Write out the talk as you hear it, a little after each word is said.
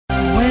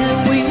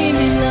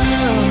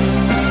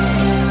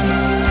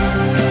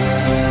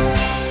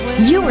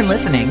You're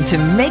listening to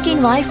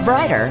Making Life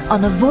Brighter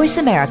on the Voice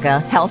America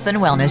Health and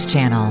Wellness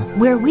Channel,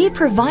 where we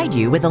provide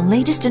you with the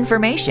latest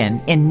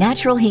information in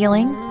natural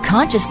healing,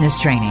 consciousness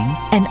training,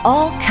 and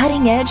all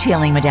cutting-edge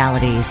healing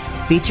modalities,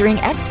 featuring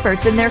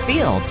experts in their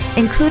field,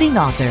 including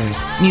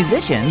authors,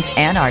 musicians,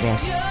 and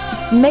artists.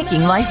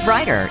 Making Life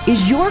Brighter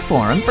is your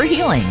forum for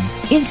healing,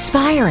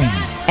 inspiring,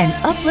 and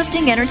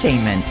uplifting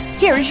entertainment.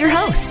 Here is your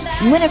host,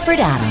 Winifred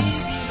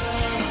Adams.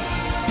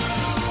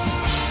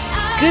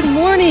 Good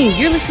morning.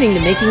 You're listening to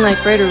Making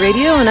Life Brighter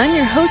Radio, and I'm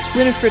your host,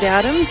 Winifred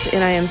Adams,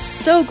 and I am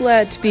so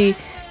glad to be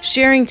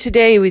sharing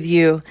today with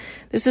you.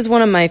 This is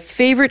one of my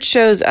favorite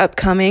shows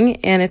upcoming,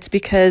 and it's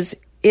because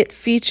it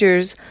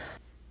features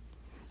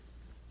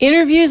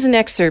interviews and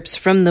excerpts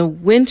from the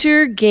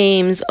Winter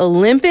Games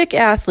Olympic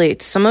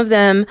athletes. Some of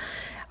them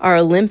are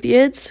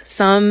Olympiads,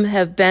 some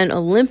have been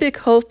Olympic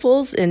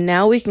hopefuls, and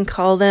now we can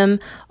call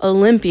them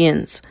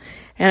Olympians.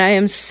 And I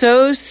am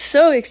so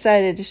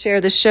excited to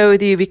share this show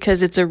with you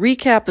because it's a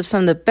recap of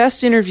some of the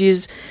best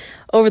interviews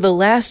over the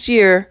last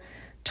year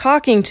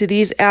talking to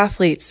these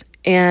athletes.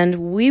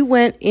 And we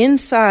went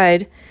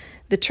inside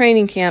the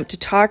training camp to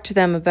talk to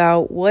them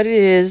about what it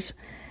is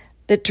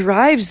that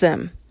drives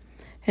them.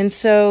 And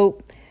so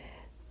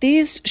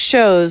these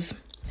shows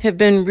have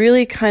been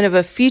really kind of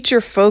a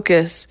feature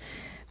focus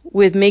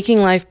with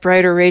Making Life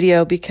Brighter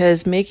Radio,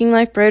 because Making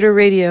Life Brighter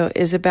Radio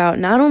is about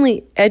not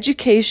only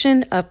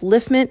education,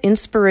 upliftment,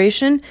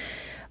 inspiration,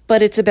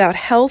 but it's about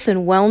health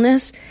and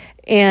wellness.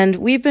 And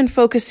we've been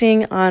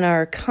focusing on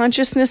our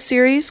consciousness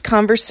series,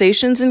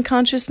 Conversations in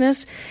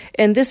Consciousness,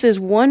 and this is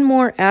one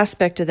more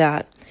aspect of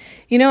that.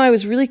 You know, I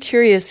was really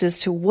curious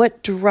as to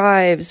what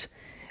drives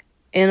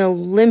an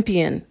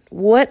Olympian.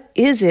 What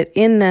is it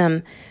in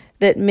them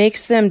that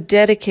makes them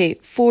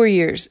dedicate 4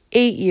 years,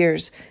 8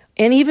 years,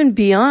 and even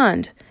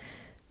beyond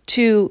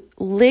to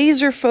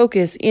laser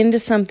focus into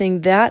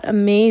something that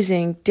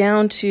amazing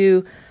down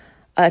to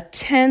a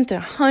 1/10,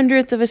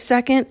 100th of a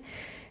second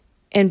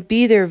and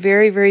be their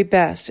very, very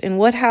best. And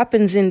what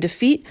happens in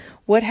defeat?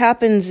 What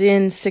happens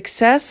in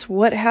success?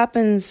 What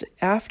happens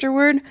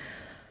afterward?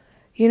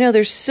 You know,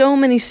 there's so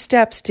many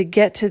steps to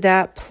get to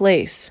that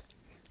place.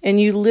 And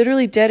you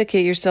literally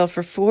dedicate yourself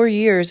for 4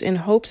 years in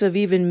hopes of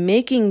even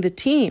making the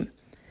team.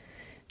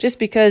 Just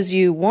because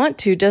you want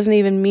to doesn't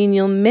even mean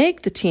you'll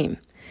make the team.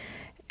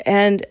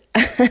 And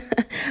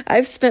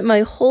I've spent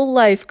my whole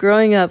life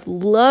growing up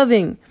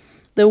loving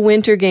the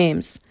Winter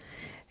Games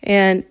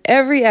and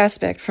every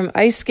aspect, from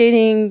ice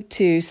skating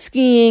to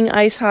skiing,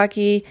 ice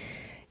hockey,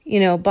 you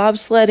know,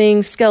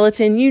 bobsledding,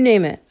 skeleton, you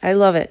name it. I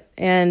love it.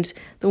 And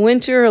the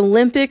Winter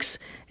Olympics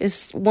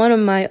is one of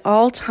my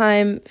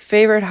all-time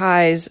favorite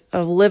highs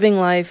of living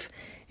life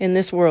in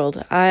this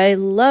world. I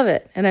love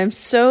it. And I'm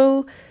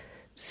so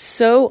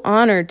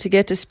honored to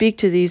get to speak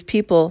to these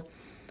people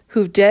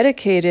who've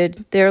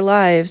dedicated their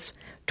lives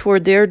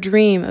toward their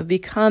dream of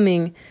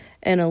becoming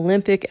an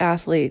Olympic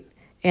athlete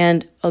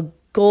and a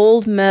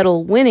gold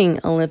medal winning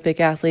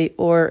Olympic athlete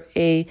or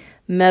a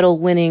medal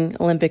winning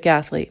Olympic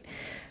athlete.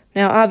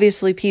 Now,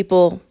 obviously,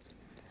 people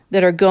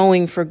that are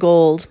going for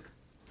gold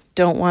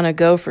don't want to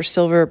go for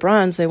silver or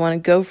bronze. They want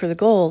to go for the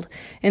gold.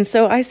 And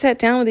so I sat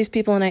down with these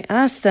people and I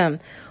asked them,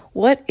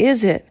 what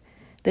is it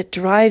that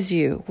drives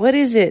you? What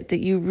is it that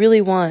you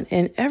really want?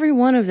 And every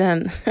one of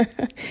them,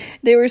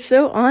 they were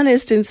so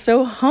honest and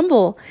so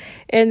humble,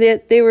 and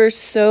that they were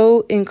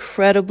so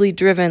incredibly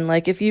driven.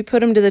 Like if you put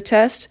them to the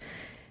test,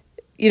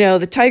 you know,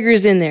 the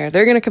tiger's in there.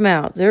 They're going to come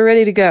out. They're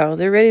ready to go.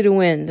 They're ready to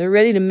win. They're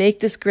ready to make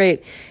this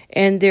great.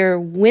 And their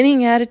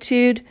winning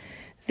attitude,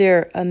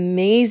 their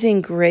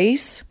amazing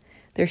grace,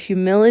 their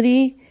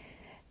humility,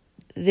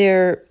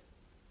 their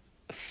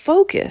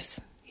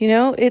focus, you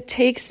know, it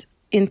takes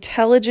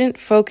intelligent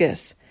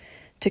focus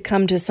to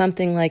come to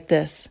something like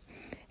this.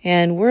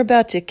 And we're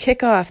about to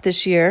kick off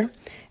this year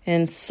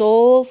in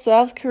Seoul,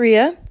 South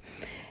Korea.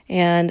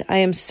 And I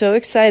am so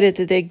excited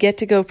that they get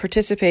to go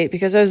participate,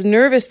 because I was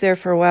nervous there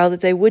for a while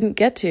that they wouldn't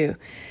get to,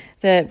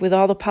 that with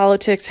all the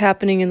politics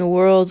happening in the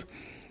world,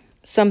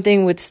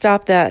 something would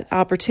stop that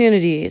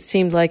opportunity, it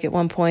seemed like at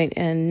one point.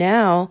 And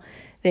now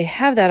they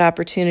have that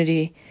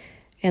opportunity,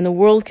 and the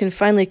world can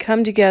finally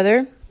come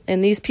together,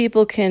 and these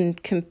people can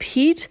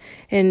compete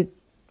and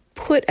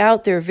put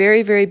out their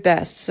very, very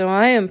best. So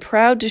I am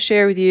proud to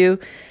share with you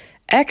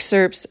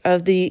excerpts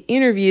of the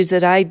interviews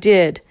that I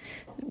did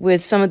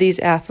with some of these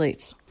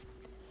athletes.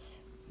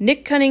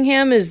 Nick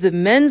Cunningham is the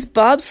men's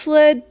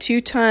bobsled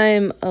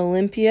 2-time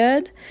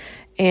Olympiad,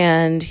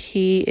 and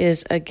he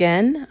is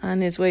again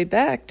on his way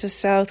back to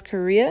South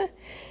Korea.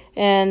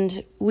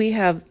 And we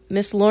have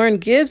Miss Lauren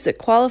Gibbs that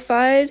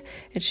qualified,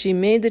 and she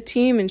made the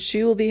team, and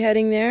she will be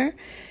heading there.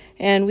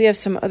 And we have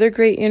some other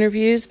great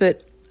interviews,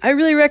 but I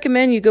really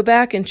recommend you go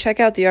back and check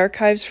out the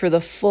archives for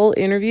the full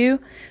interview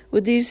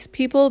with these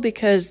people,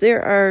 because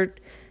there are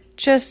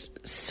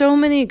just so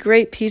many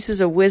great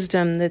pieces of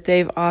wisdom that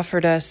they've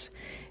offered us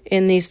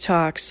in these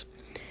talks.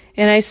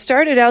 And I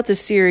started out the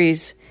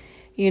series,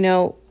 you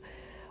know,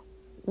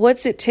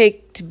 what's it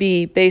take to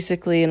be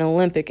basically an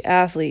Olympic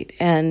athlete?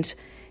 And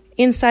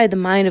Inside the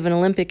Mind of an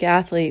Olympic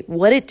Athlete,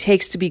 What It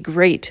Takes to Be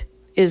Great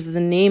is the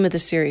name of the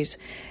series.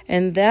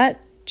 And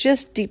that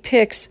just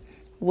depicts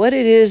what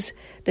it is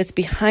that's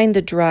behind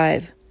the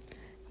drive,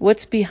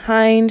 what's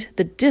behind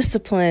the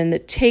discipline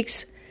that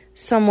takes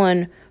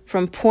someone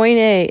from point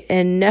A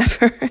and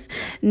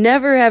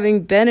never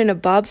having been in a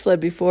bobsled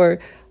before,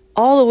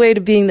 all the way to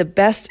being the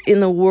best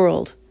in the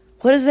world.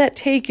 What does that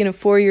take in a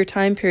 4-year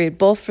time period,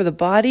 both for the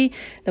body,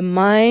 the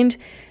mind,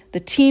 the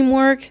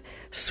teamwork,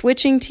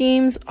 switching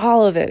teams,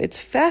 all of it? It's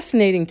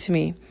fascinating to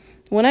me.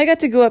 When I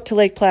got to go up to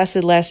Lake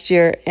Placid last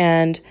year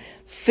and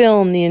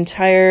film the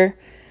entire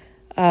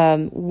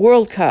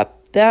World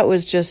Cup, that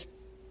was just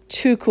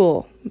too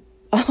cool.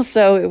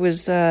 Also, it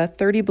was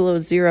 30 below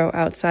zero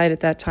outside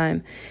at that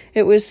time.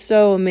 It was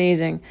so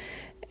amazing.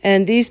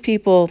 And these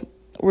people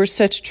were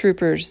such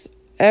troopers.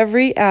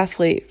 Every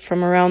athlete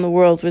from around the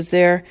world was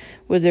there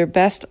with their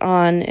best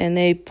on, and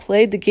they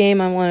played the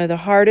game on one of the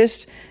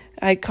hardest,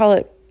 I'd call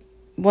it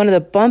one of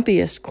the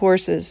bumpiest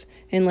courses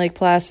in Lake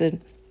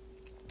Placid.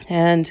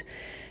 And,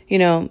 you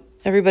know,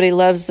 everybody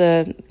loves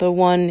the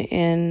one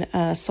in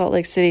Salt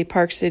Lake City,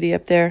 Park City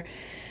up there.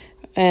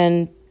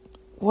 And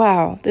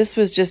wow, this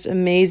was just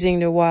amazing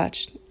to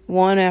watch,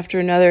 one after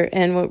another.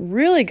 And what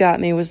really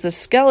got me was the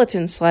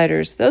skeleton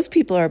sliders. Those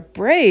people are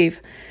brave.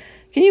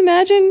 Can you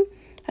imagine?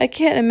 I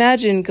can't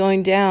imagine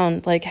going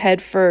down like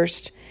head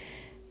first,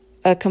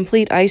 a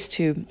complete ice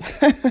tube.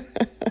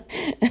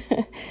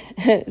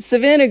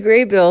 Savannah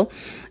Graybill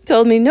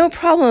told me, no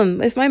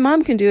problem. If my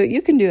mom can do it,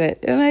 you can do it.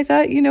 And I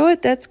thought, you know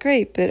what? That's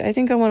great. But I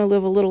think I want to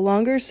live a little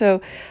longer.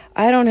 So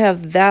I don't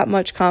have that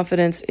much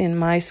confidence in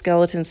my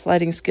skeleton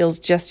sliding skills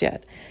just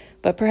yet.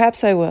 But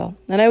perhaps I will.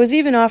 And I was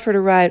even offered a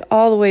ride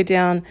all the way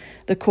down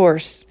the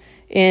course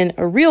in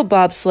a real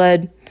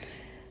bobsled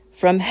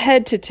from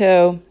head to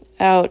toe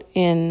out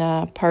in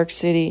Park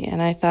City.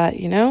 And I thought,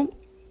 you know,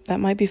 that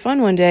might be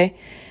fun one day.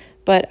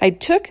 But I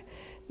took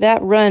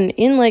that run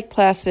in Lake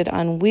Placid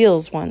on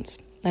wheels once.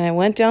 And I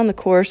went down the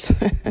course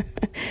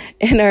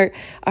and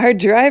our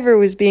driver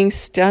was being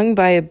stung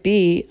by a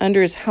bee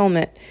under his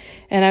helmet.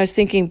 And I was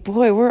thinking,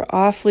 boy, we're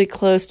awfully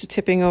close to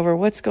tipping over.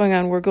 What's going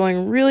on? We're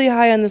going really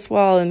high on this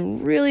wall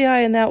and really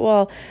high on that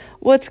wall.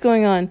 What's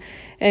going on?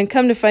 And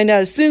come to find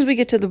out, as soon as we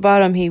get to the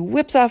bottom, he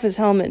whips off his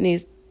helmet and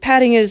he's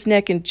patting at his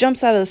neck and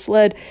jumps out of the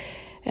sled.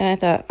 And I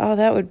thought, oh,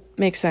 that would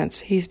make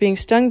sense. He's being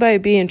stung by a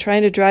bee and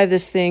trying to drive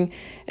this thing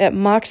at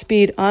Mach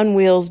speed on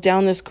wheels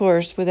down this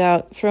course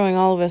without throwing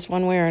all of us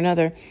one way or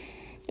another.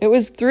 It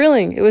was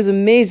thrilling. It was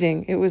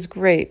amazing. It was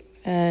great.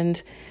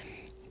 And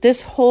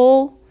this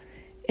whole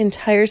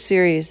entire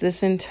series,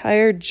 this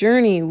entire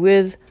journey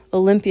with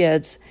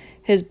Olympiads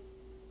has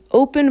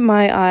opened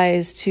my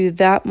eyes to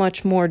that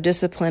much more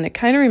discipline. It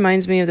kind of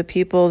reminds me of the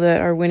people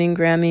that are winning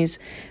Grammys,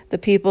 the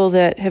people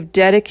that have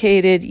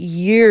dedicated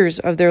years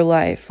of their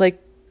life. Like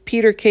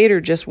Peter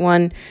Cater just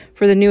won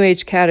for the New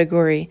Age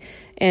category.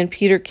 And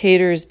Peter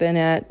Cater has been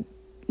at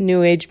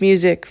New Age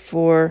Music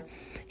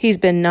he's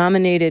been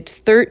nominated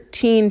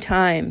 13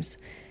 times.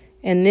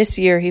 And this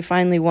year he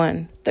finally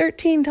won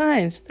 13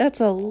 times. That's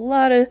a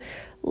lot of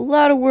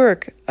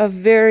work, a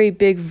very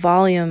big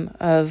volume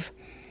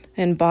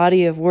and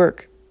body of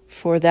work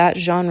for that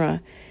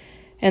genre.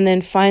 And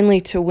then finally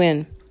to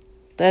win.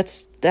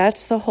 That's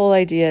the whole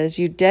idea, is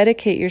you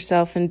dedicate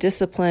yourself in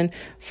discipline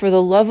for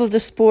the love of the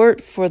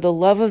sport, for the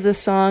love of the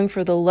song,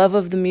 for the love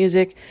of the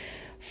music,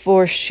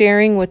 for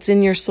sharing what's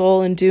in your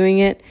soul and doing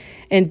it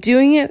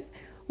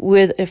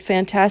with a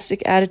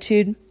fantastic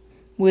attitude,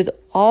 with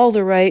all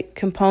the right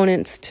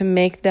components to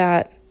make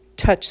that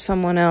touch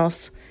someone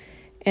else.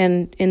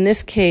 And in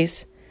this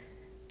case,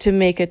 to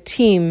make a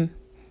team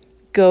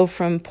go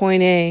from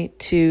point A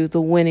to the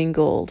winning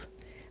gold.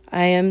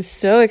 I am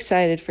so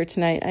excited for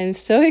tonight. I'm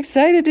so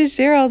excited to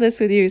share all this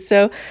with you.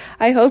 So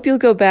I hope you'll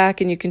go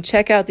back and you can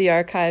check out the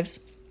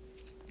archives.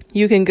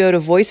 You can go to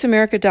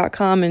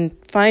voiceamerica.com and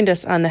find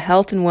us on the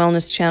Health and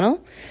Wellness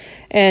channel.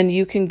 And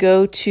you can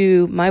go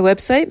to my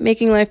website,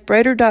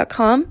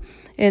 makinglifebrighter.com,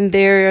 and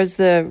there's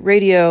the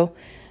radio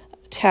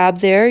tab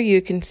there.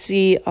 You can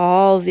see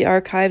all of the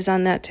archives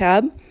on that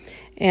tab,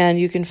 and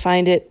you can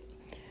find it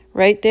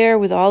right there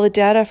with all the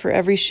data for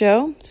every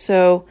show.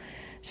 So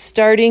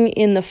starting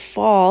in the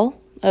fall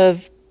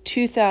of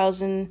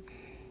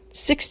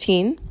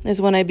 2016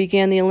 is when I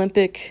began the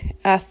Olympic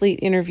athlete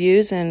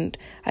interviews, and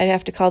I'd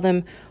have to call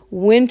them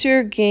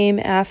winter game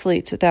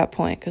athletes at that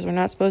point, because we're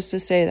not supposed to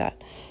say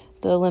that,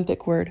 the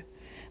Olympic word.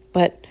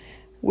 But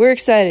we're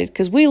excited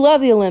because we love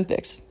the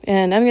Olympics.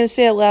 And I'm going to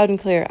say it loud and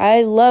clear.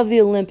 I love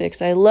the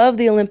Olympics. I love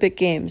the Olympic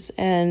Games.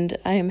 And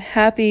I am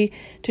happy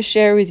to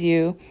share with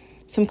you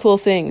some cool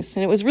things.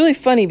 And it was really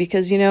funny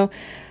because, you know,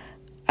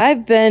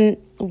 I've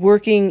been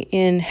working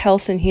in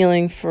health and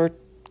healing for,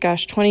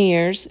 20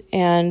 years,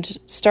 and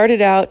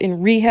started out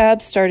in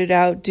rehab, started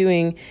out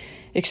doing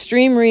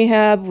extreme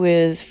rehab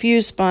with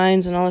fused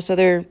spines and all this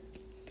other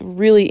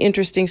really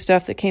interesting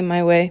stuff that came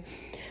my way.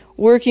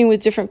 Working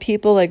with different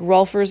people like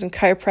Rolfers and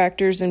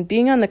chiropractors, and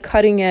being on the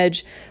cutting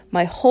edge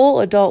my whole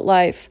adult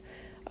life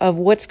of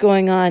what's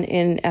going on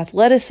in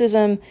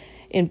athleticism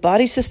in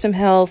body system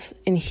health,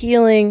 in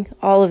healing,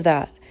 all of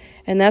that.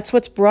 And that's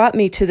what's brought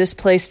me to this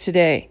place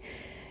today.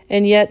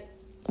 And yet,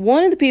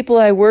 one of the people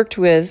I worked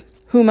with,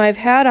 whom I've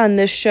had on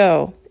this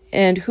show,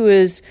 and who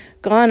has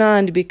gone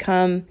on to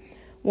become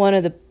one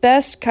of the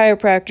best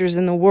chiropractors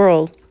in the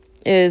world,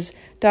 is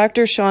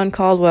Dr. Sean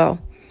Caldwell.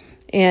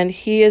 And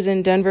he is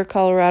in Denver,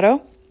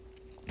 Colorado.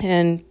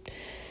 And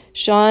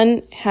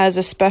Sean has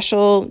a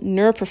special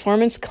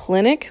neuroperformance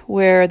clinic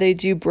where they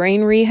do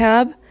brain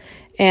rehab,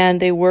 and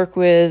they work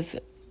with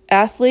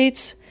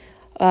athletes,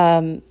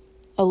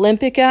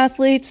 Olympic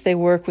athletes, they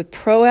work with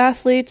pro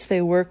athletes,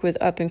 they work with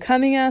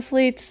up-and-coming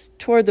athletes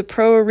toward the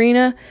pro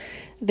arena,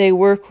 they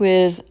work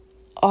with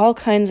all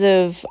kinds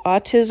of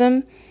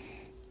autism.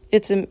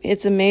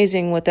 It's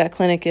amazing what that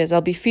clinic is.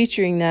 I'll be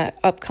featuring that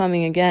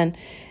upcoming again.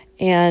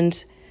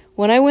 And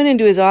when I went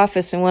into his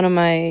office in one of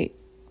my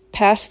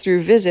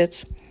pass-through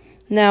visits,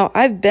 now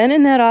I've been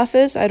in that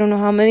office, I don't know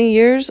how many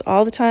years,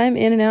 all the time,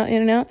 in and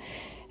out,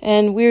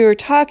 and we were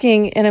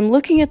talking, and I'm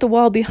looking at the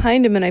wall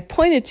behind him, and I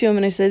pointed to him,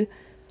 and I said,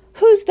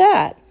 "Who's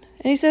that?"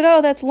 And he said,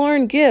 "Oh, that's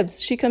Lauren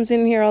Gibbs. She comes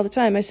in here all the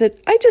time." I said,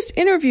 "I just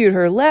interviewed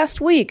her last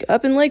week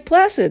up in Lake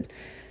Placid."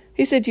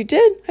 He said, "You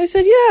did?" I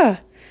said, "Yeah."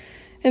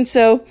 And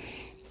so,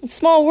 it's a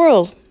small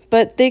world,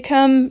 but they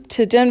come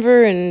to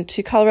Denver and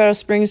to Colorado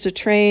Springs to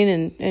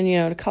train and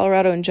to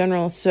Colorado in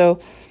general. So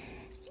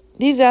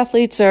these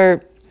athletes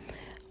are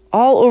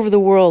all over the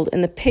world,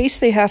 and the pace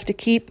they have to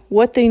keep,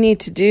 what they need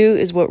to do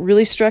is what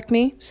really struck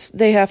me.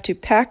 They have to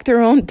pack their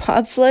own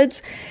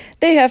bobsleds.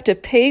 They have to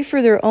pay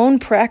for their own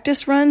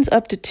practice runs,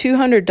 up to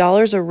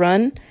 $200 a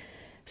run.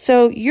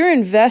 So you're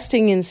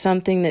investing in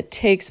something that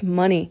takes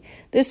money.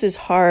 This is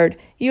hard.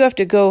 You have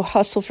to go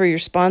hustle for your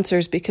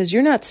sponsors because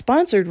you're not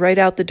sponsored right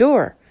out the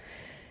door.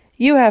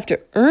 You have to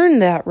earn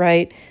that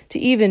right to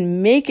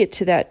even make it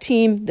to that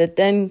team that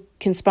then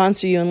can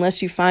sponsor you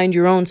unless you find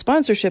your own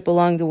sponsorship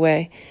along the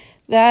way.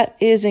 That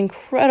is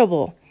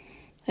incredible.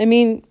 I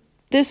mean,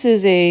 this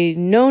is a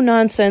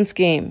no-nonsense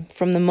game.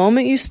 From the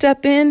moment you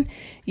step in,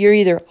 you're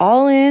either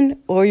all in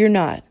or you're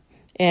not.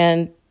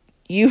 And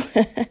you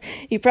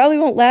you probably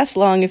won't last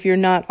long if you're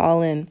not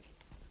all in.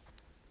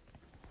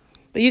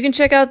 But you can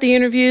check out the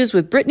interviews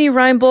with Brittany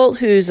Reinbolt,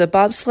 who's a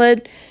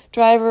bobsled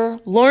driver,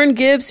 Lauren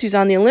Gibbs, who's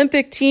on the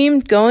Olympic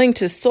team going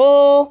to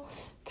Seoul,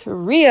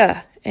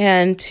 Korea,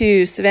 and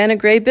to Savannah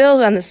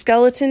Graybill on the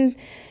skeleton.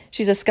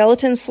 She's a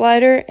skeleton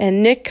slider,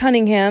 and Nick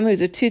Cunningham,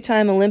 who's a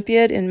 2-time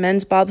Olympiad in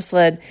men's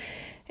bobsled.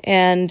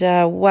 And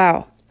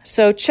wow.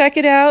 So check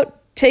it out.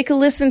 Take a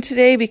listen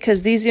today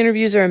because these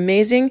interviews are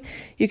amazing.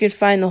 You can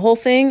find the whole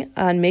thing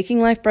on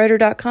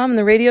makinglifebrighter.com in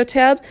the radio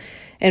tab.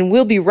 And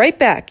we'll be right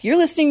back. You're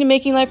listening to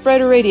Making Life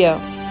Brighter Radio.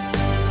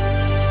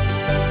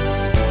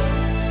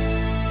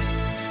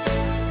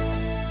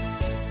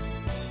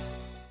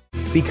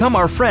 Become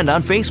our friend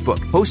on Facebook.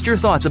 Post your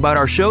thoughts about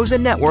our shows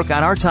and network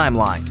on our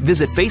timeline.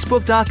 Visit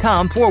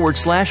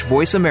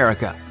facebook.com/Voice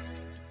America.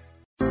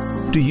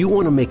 Do you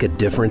want to make a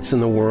difference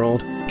in the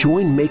world?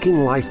 Join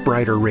Making Life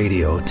Brighter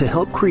Radio to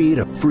help create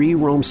a free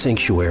roam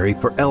sanctuary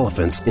for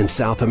elephants in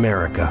South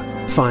America.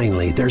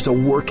 Finally, there's a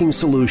working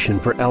solution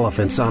for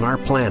elephants on our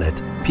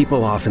planet.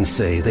 People often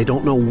say they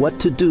don't know what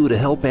to do to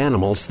help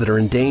animals that are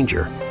in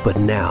danger. But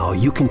now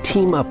you can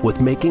team up with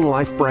Making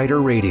Life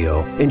Brighter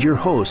Radio and your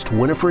host,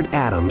 Winifred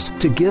Adams,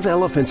 to give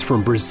elephants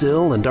from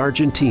Brazil and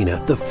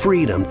Argentina the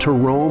freedom to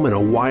roam in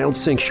a wild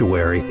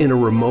sanctuary in a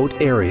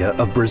remote area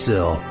of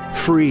Brazil.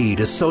 Free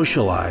to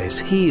socialize,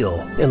 heal,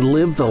 and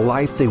live the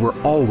life they were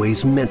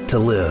always meant to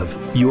live.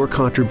 Your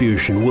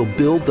contribution will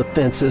build the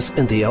fences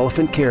and the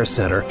Elephant Care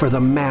Center for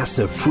the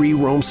massive free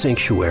roam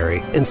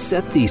sanctuary and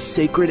set these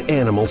sacred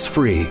animals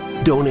free.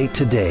 Donate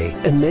today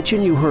and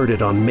mention you heard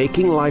it on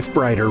Making Life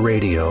Brighter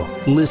Radio.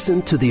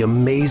 Listen to the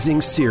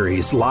amazing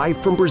series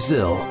live from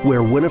Brazil,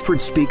 where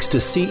Winifred speaks to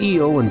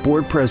CEO and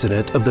board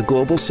president of the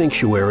Global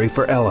Sanctuary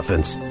for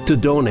Elephants. To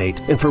donate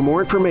and for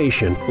more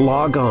information,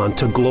 log on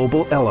to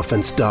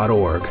globalelephants.org.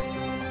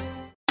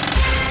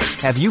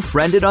 Have you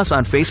friended us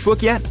on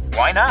Facebook yet?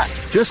 Why not?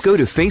 Just go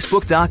to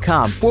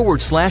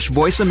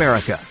facebook.com/Voice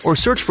America or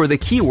search for the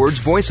keywords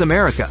Voice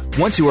America.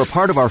 Once you are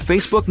part of our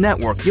Facebook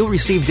network, you'll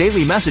receive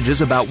daily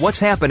messages about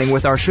what's happening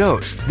with our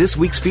shows, this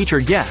week's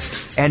featured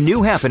guests, and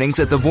new happenings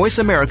at the Voice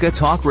America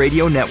Talk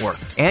Radio Network.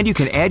 And you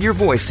can add your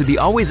voice to the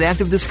always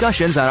active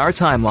discussions on our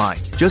timeline.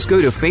 Just go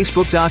to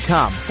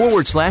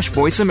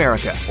facebook.com/Voice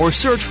America or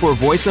search for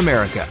Voice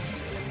America.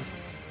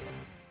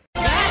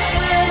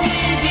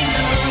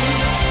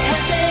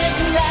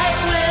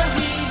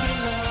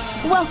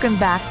 Welcome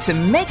back to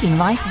Making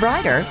Life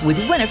Brighter with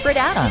Winifred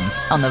Adams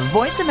on the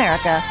Voice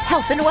America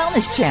Health and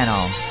Wellness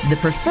Channel, the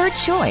preferred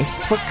choice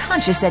for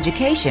conscious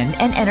education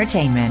and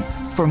entertainment.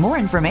 For more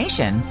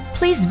information,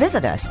 please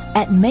visit us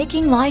at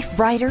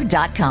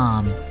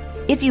makinglifebrighter.com.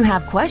 If you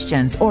have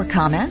questions or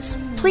comments,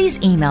 please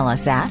email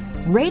us at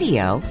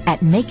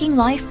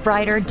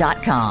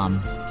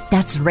radio@makinglifebrighter.com.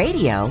 That's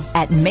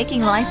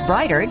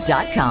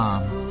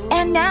radio@makinglifebrighter.com.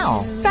 And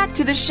now, back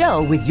to the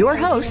show with your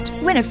host,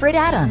 Winifred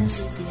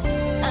Adams.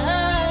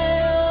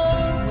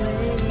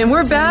 And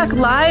we're back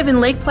live in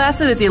Lake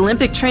Placid at the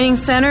Olympic Training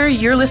Center.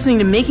 You're listening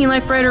to Making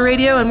Life Brighter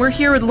Radio, and we're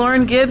here with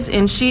Lauren Gibbs,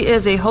 and she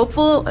is a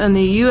hopeful in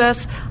the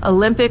U.S.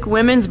 Olympic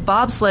women's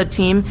bobsled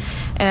team,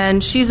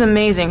 and she's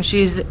amazing.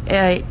 She's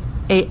a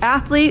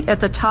athlete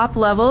at the top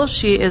level.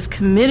 She is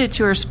committed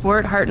to her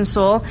sport, heart and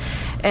soul,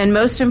 and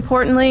most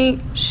importantly,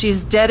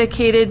 she's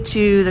dedicated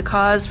to the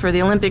cause for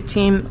the Olympic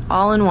team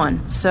all in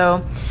one.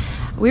 So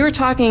we were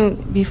talking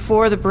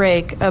before the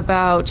break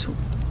about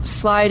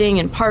sliding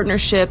and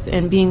partnership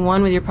and being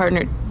one with your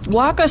partner.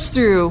 Walk us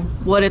through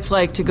what it's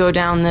like to go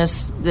down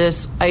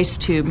this ice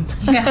tube.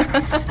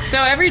 Yeah. So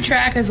every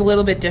track is a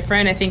little bit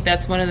different. I think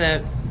that's one of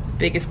the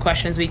biggest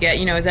questions we get.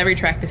 Is every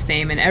track the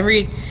same? And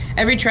every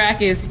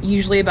track is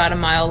usually about a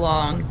mile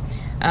long.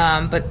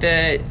 But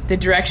the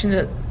direction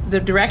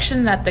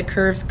that the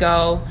curves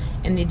go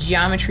and the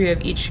geometry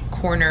of each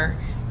corner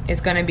is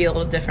going to be a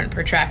little different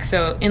per track.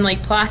 So in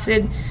Lake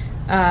Placid,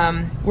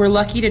 we're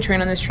lucky to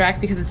train on this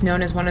track because it's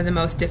known as one of the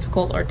most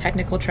difficult or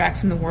technical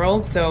tracks in the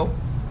world. So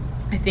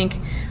I think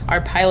our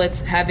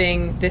pilots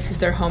having this as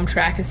their home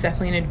track is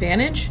definitely an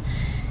advantage.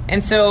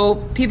 And so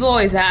people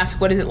always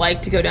ask, what is it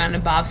like to go down a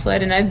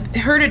bobsled? And I've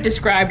heard it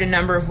described a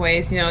number of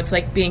ways. It's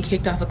like being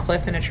kicked off a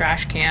cliff in a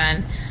trash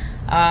can.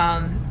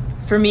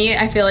 For me,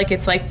 I feel like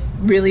it's like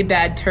really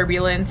bad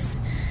turbulence.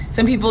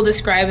 Some people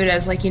describe it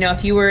as like,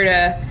 if you were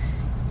to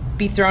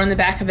be thrown in the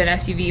back of an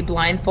SUV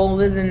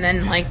blindfolded and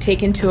then like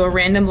taken to a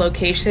random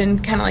location,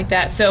 kind of like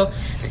that. So,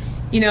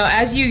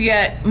 as you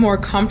get more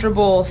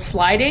comfortable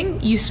sliding,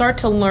 you start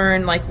to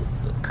learn like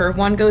curve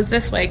 1 goes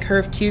this way,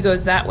 curve 2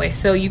 goes that way.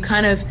 So you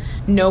kind of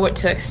know what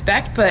to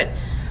expect. But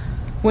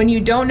when you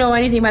don't know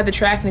anything about the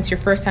track and it's your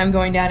first time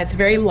going down, it's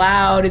very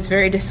loud, it's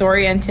very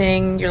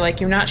disorienting.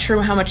 You're not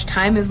sure how much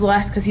time is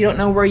left because you don't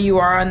know where you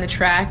are on the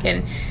track.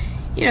 And,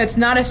 it's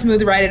not a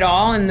smooth ride at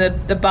all. And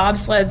the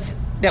bobsleds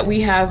that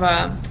we have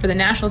for the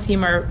national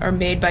team are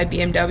made by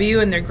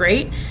BMW, and they're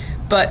great,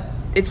 but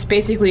it's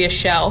basically a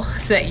shell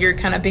so that you're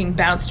kind of being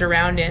bounced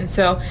around in.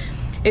 So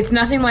it's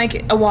nothing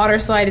like a water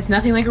slide, it's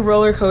nothing like a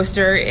roller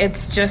coaster,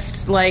 it's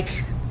just like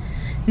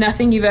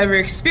nothing you've ever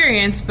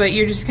experienced, but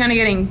you're just kind of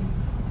getting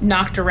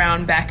knocked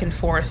around back and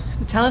forth.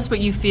 Tell us what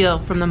you feel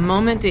from the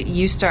moment that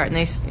you start and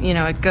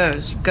it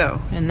goes,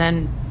 go, and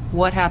then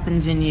what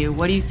happens in you?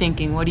 What are you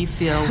thinking? What do you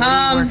feel? What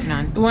are you working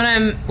on?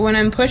 When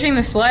I'm pushing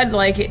the sled,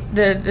 like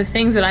the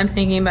things that I'm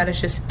thinking about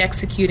is just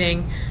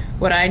executing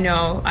what I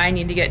know I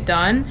need to get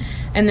done.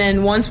 And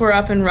then once we're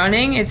up and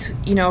running, it's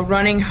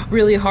running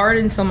really hard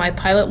until my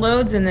pilot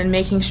loads, and then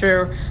making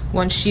sure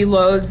once she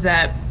loads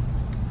that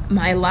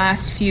my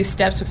last few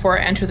steps before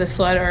I enter the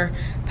sled are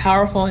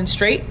powerful and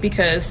straight,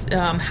 because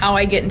how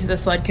I get into the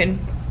sled can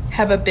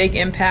have a big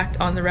impact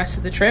on the rest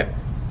of the trip.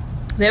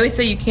 They always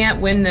say you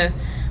can't win the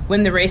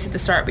race at the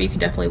start, but you can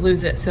definitely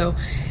lose it. So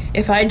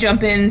if I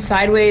jump in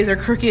sideways or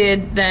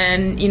crooked,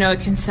 then it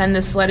can send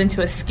the sled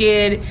into a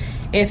skid.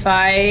 If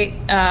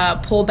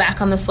I pull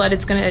back on the sled,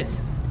 it's going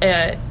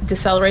to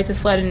decelerate the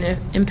sled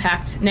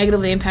and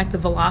negatively impact the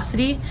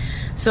velocity.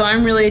 So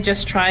I'm really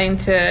just trying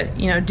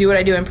to do what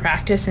I do in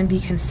practice and be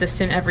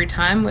consistent every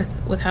time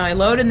with how I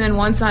load. And then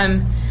once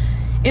I'm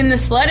in the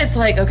sled, it's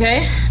like,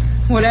 okay,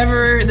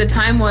 whatever the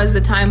time was.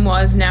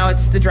 Now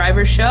it's the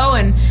driver's show,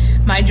 and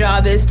my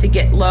job is to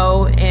get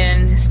low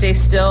and stay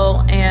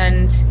still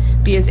and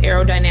be as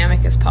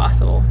aerodynamic as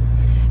possible.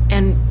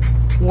 And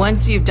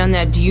once you've done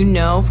that, do you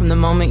know from the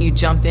moment you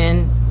jump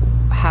in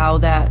how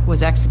that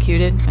was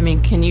executed? I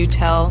mean, can you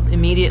tell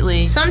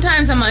immediately?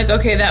 Sometimes I'm like,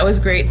 okay, that was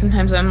great.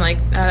 Sometimes I'm like,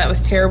 oh, that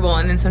was terrible.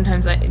 And then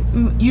sometimes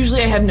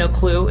usually I have no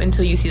clue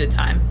until you see the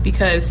time,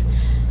 because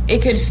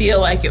it could feel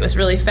like it was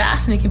really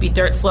fast and it could be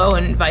dirt slow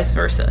and vice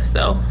versa.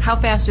 So how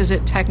fast is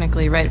it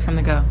technically right from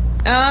the go?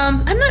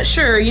 I'm not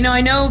sure.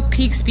 I know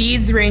peak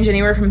speeds range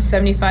anywhere from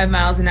 75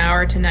 miles an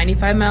hour to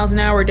 95 miles an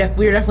hour. We're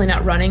definitely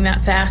not running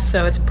that fast,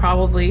 so it's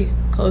probably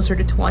closer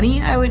to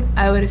 20, I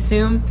would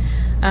assume.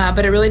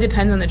 But it really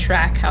depends on the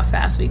track how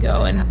fast we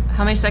go. And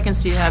how many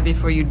seconds do you have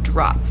before you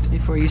drop,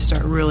 before you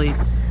start really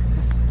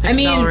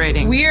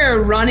accelerating? We are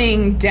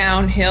running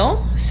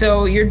downhill,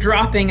 so you're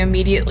dropping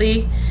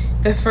immediately.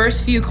 The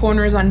first few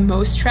corners on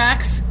most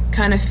tracks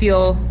kind of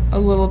feel a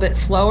little bit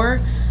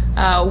slower.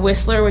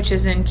 Whistler, which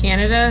is in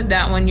Canada,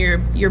 that one you're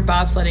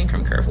bobsledding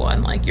from curve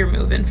 1, like you're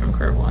moving from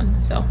curve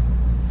 1. So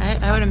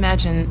I would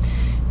imagine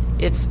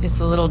it's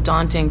a little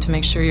daunting to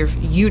make sure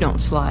you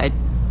don't slide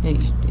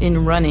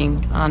in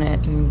running on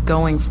it and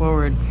going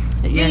forward.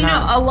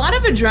 A lot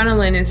of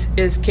adrenaline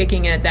is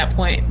kicking in at that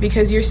point,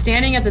 because you're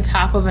standing at the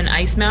top of an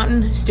ice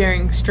mountain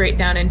staring straight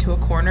down into a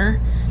corner,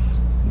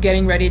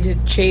 getting ready to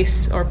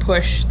chase or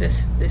push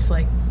this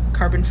like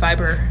carbon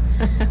fiber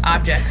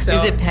object. So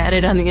is it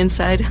padded on the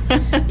inside?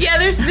 Yeah,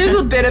 there's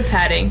a bit of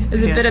padding.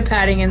 There's a bit of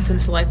padding in some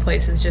select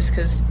places, just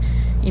because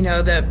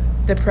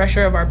the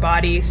pressure of our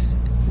bodies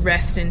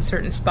rest in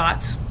certain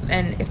spots,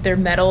 and if they're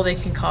metal, they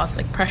can cause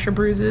like pressure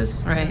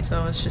bruises. Right.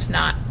 So it's just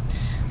not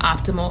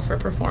optimal for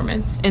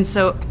performance. And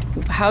so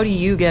how do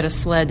you get a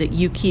sled that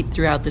you keep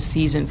throughout the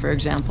season, for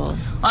example? Well,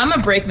 I'm a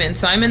brakeman,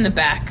 so I'm in the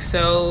back.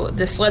 So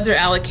the sleds are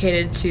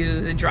allocated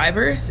to the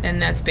drivers,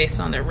 and that's based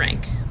on their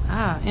rank.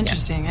 Ah,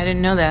 interesting. Yeah. I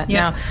didn't know that.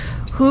 Yeah. Now,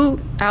 who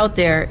out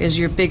there is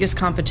your biggest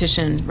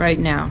competition right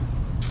now?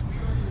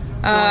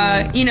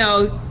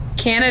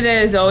 Canada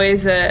is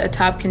always a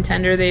top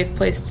contender. They've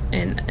placed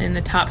in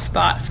the top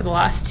spot for the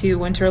last 2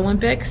 Winter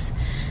Olympics.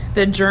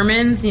 The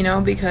Germans,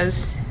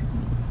 because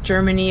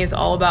Germany is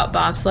all about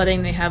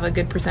bobsledding, they have a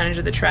good percentage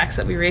of the tracks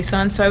that we race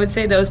on. So I would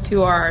say those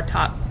 2 are our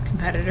top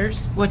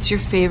competitors. What's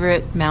your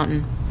favorite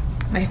mountain?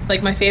 My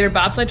favorite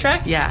bobsled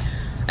track? Yeah.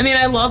 I mean,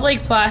 I love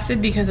Lake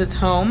Placid because it's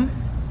home,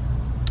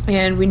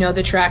 and we know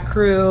the track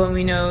crew, and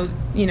we know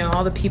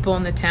all the people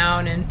in the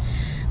town.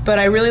 But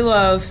I really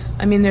love,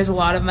 there's a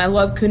lot of them. I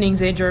love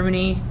Königssee,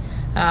 Germany.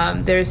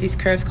 There's these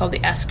curves called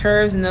the S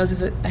curves, and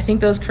I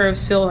think those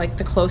curves feel like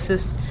the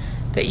closest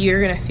that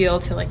you're going to feel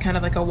to like kind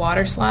of like a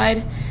water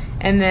slide.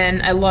 And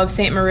then I love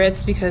St.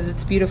 Moritz because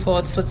it's beautiful.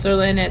 It's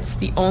Switzerland. It's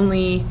the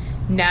only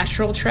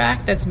natural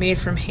track that's made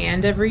from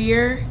hand every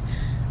year.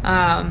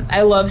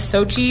 I love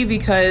Sochi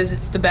because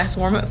it's the best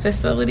warm-up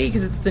facility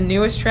because it's the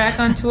newest track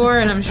on tour,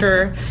 and I'm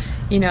sure,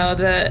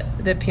 the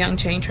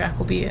Pyeongchang track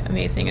will be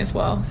amazing as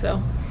well.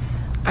 So,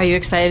 are you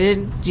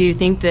excited? Do you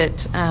think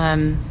that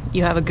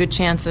you have a good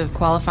chance of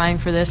qualifying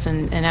for this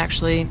and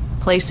actually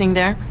placing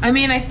there?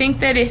 I think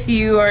that if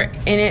you are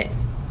in it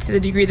to the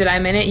degree that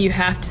I'm in it, you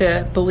have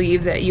to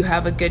believe that you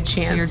have a good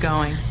chance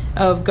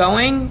of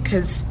going,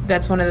 because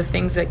that's one of the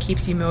things that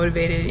keeps you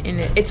motivated in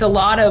it. It's a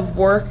lot of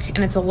work, and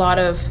it's a lot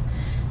of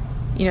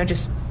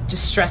just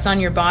stress on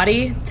your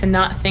body to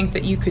not think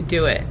that you could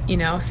do it,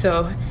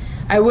 so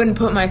I wouldn't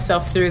put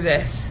myself through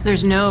this.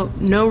 There's no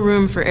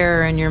room for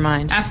error in your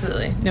mind.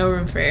 Absolutely no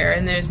room for error,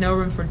 and there's no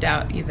room for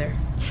doubt either.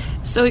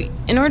 So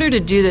in order to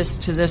do this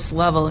to this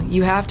level,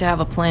 you have to have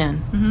a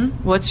plan. Mm-hmm.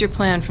 What's your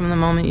plan from the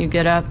moment you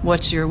get up?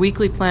 What's your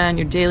weekly plan,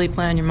 your daily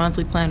plan, your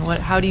monthly plan?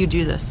 How do you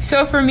do this?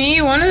 So for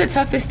me, one of the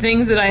toughest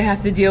things that I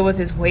have to deal with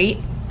is weight.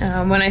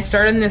 When I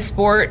started in this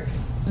sport,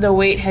 the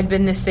weight had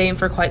been the same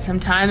for quite some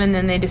time, and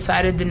then they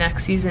decided the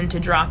next season to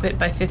drop it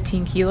by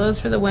 15 kilos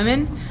for the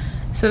women.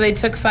 So they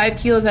took 5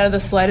 kilos out of the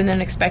sled and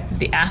then expected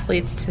the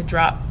athletes to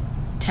drop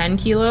 10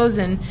 kilos.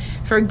 And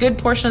for a good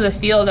portion of the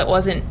field, it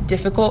wasn't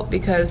difficult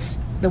because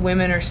the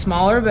women are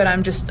smaller, but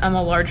I'm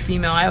a large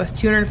female. I was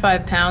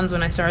 205 pounds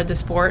when I started the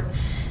sport,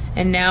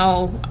 and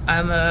now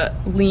I'm a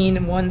lean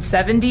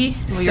 170.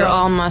 Well, you're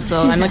all muscle.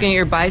 I'm looking at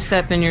your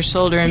bicep and your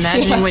shoulder.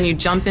 Imagine when you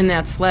jump in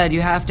that sled,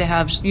 you have to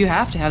have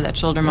that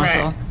shoulder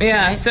muscle. Right.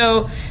 Yeah. Right?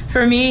 So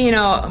for me,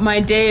 my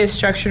day is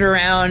structured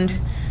around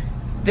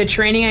the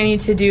training I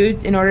need to do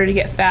in order to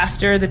get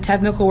faster, the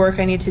technical work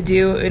I need to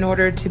do in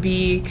order to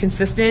be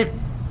consistent,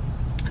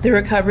 the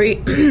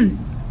recovery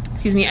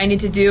I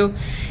need to do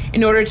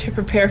in order to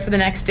prepare for the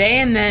next day,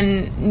 and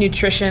then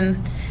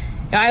nutrition.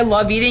 I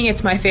love eating.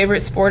 It's my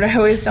favorite sport, I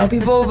always tell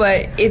people,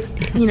 but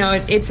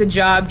it's a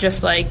job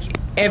just like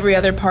every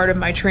other part of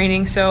my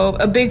training. So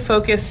a big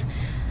focus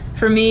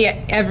for me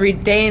every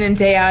day in and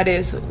day out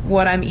is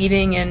what I'm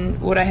eating and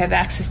what I have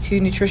access to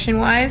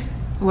nutrition-wise.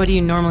 What do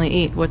you normally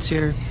eat? What's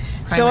your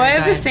So I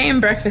have diet? the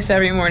same breakfast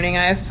every morning.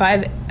 I have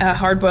 5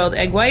 hard-boiled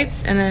egg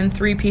whites and then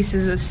 3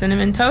 pieces of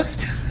cinnamon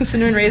toast,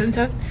 cinnamon raisin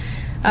toast.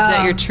 Is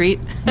that your treat?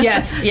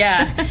 Yes,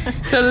 yeah.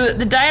 So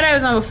the diet I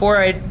was on before,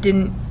 I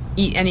didn't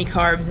eat any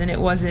carbs, and it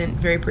wasn't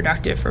very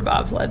productive for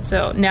bobsled.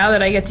 So now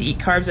that I get to eat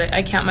carbs,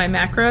 I count my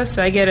macros.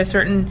 So I get a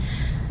certain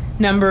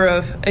number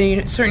of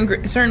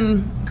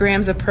certain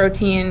grams of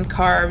protein,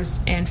 carbs,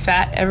 and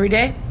fat every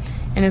day.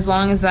 And as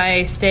long as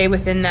I stay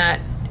within that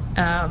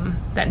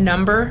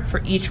number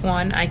for each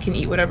one, I can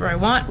eat whatever I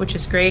want, which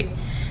is great.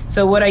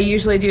 So what I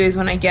usually do is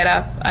when I get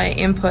up, I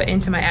input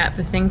into my app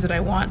the things that I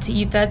want to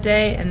eat that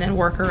day and then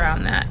work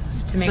around that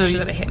to make sure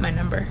that I hit my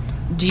number.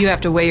 Do you have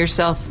to weigh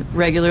yourself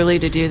regularly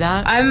to do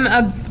that? I'm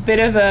a bit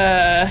of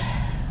a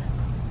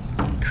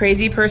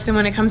crazy person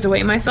when it comes to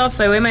weighing myself,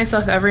 so I weigh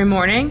myself every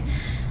morning,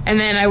 and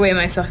then I weigh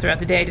myself throughout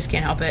the day. I just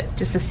can't help it,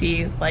 just to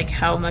see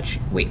how much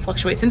weight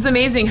fluctuates. And it's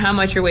amazing how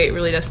much your weight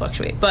really does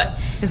fluctuate. But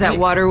is that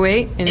water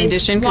weight in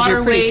addition? Because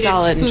you're pretty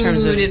solid in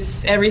terms of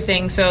it's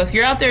everything. So if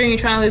you're out there and you're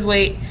trying to lose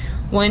weight,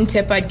 one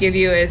tip I'd give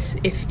you is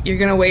if you're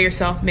going to weigh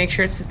yourself, make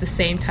sure it's at the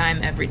same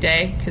time every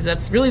day, because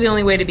that's really the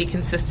only way to be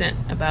consistent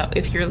about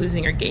if you're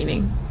losing or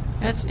gaining.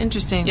 That's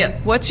interesting.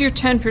 Yep. What's your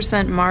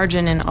 10%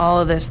 margin in all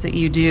of this that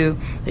you do,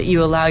 that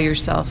you allow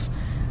yourself?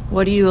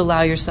 What do you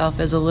allow yourself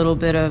as a little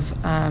bit of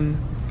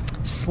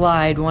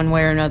slide one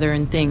way or another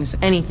in things?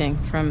 Anything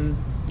from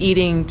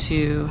eating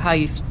to how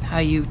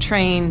you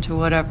train to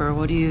whatever.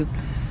 What do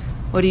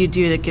you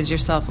do that gives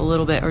yourself a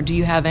little bit, or do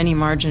you have any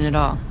margin at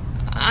all?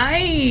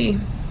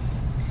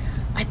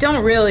 I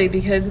don't really,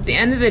 because at the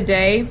end of the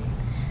day,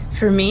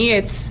 for me,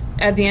 it's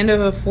at the end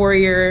of a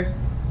 4-year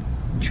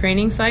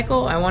training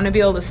cycle. I want to be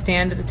able to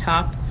stand at the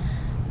top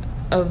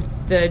of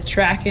the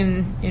track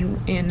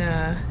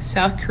in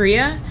South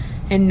Korea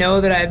and know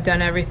that I've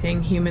done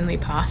everything humanly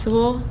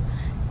possible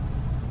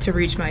to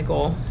reach my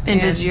goal.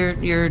 And does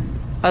your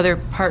other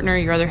partner,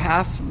 your other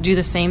half, do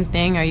the same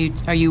thing?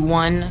 Are you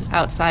one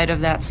outside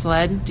of that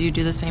sled? Do you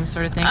do the same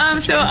sort of thing?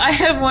 So I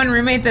have one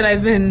roommate that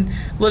I've been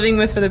living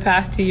with for the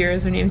past 2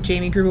 years. Her name is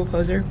Jamie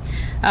Grubel-Poser.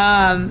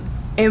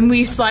 And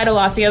we slide a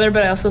lot together,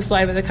 but I also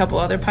slide with a couple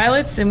other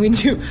pilots, and we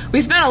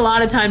spend a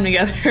lot of time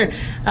together.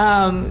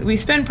 We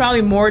spend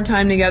probably more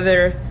time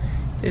together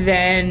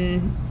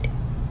than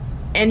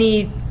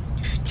any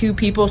two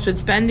people should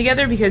spend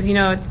together, because, you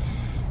know,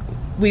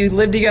 we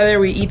live together,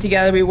 we eat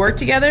together, we work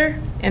together,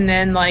 and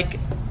then, like,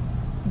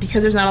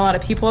 because there's not a lot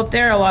of people up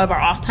there, a lot of our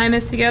off time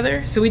is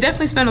together. So we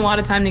definitely spend a lot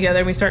of time together,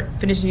 and we start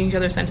finishing each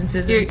other's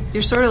sentences.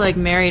 You're sort of like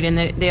married, and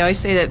they always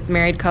say that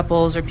married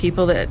couples or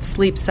people that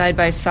sleep side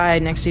by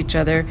side next to each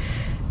other,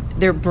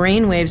 their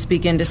brain waves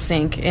begin to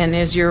sync, and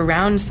as you're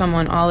around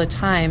someone all the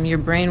time, your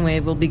brain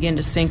wave will begin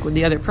to sync with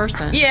the other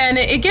person. Yeah, and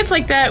it gets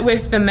like that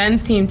with the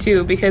men's team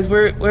too, because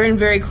we're in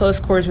very close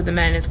quarters with the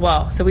men as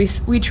well. So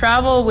we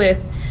travel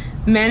with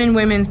men and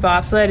women's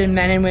bobsled and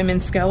men and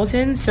women's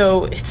skeleton.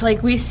 So it's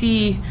like we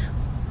see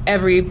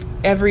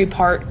every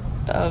part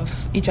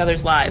of each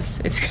other's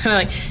lives. It's kind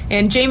of like,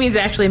 and Jamie's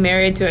actually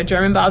married to a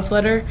German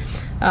bobsledder.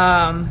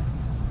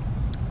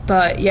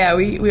 But yeah,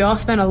 we all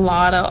spend a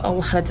lot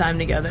of time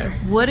together.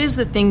 What is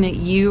the thing that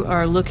you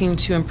are looking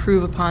to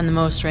improve upon the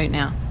most right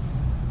now?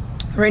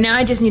 Right now,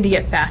 I just need to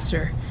get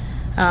faster.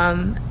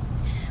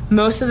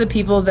 Most of the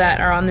people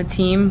that are on the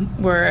team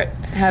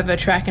have a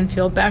track and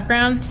field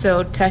background,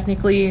 so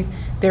technically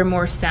they're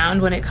more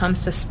sound when it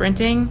comes to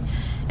sprinting,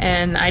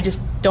 and I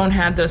just don't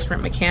have those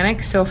sprint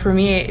mechanics. So for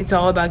me, it's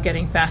all about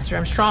getting faster.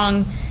 I'm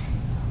strong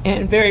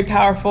and very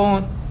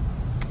powerful,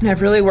 and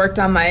I've really worked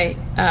on my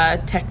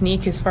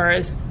technique as far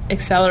as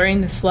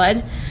accelerating the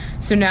sled.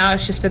 So now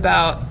it's just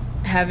about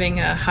having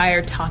a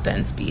higher top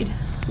end speed.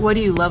 What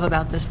do you love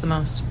about this the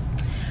most?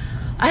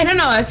 I don't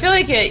know. I feel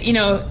like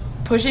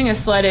pushing a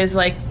sled is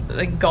like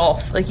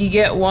golf. Like, you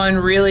get one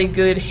really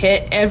good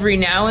hit every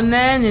now and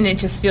then, and it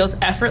just feels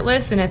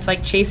effortless, and it's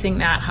like chasing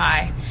that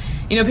high.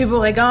 You know, people are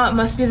like, oh, it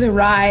must be the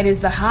ride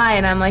is the high,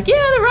 and I'm like,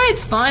 yeah, the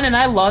ride's fun, and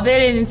I love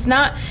it, and it's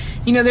not,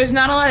 you know, there's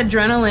not a lot of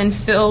adrenaline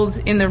filled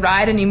in the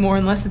ride anymore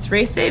unless it's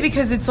race day,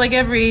 because it's like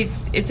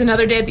it's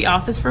another day at the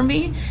office for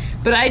me.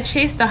 But I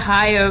chase the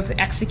high of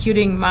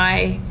executing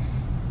my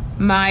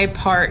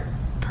part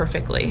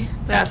perfectly.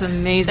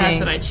 That's amazing. That's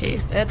what I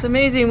chase. That's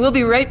amazing. We'll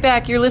be right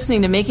back. You're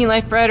listening to Making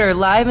Life Brighter,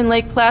 live in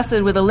Lake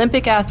Placid with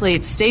Olympic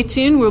athletes. Stay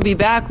tuned. We'll be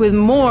back with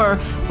more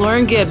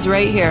Lauren Gibbs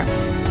right here.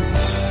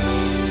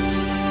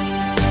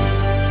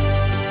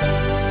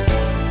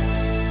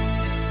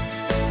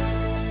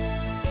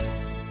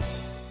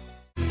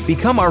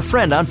 Become our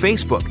friend on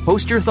Facebook.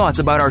 Post your thoughts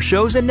about our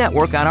shows and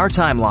network on our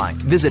timeline.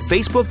 Visit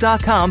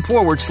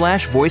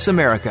facebook.com/Voice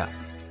America.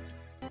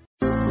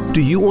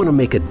 Do you want to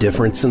make a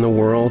difference in the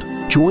world?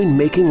 Join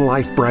Making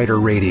Life Brighter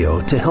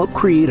Radio to help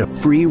create a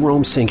free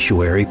roam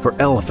sanctuary for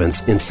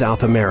elephants in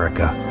South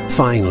America.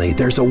 Finally,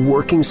 there's a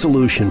working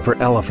solution for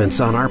elephants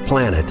on our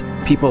planet.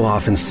 People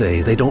often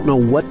say they don't know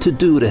what to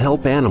do to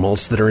help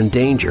animals that are in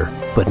danger.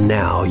 But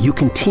now you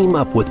can team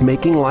up with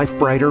Making Life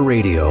Brighter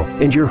Radio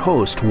and your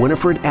host,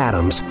 Winifred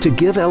Adams, to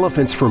give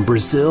elephants from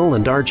Brazil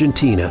and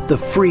Argentina the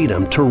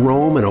freedom to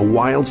roam in a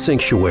wild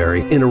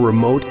sanctuary in a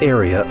remote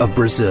area of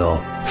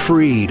Brazil.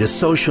 Free to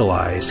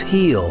socialize,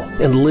 heal,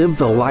 and live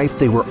the life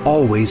they were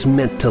always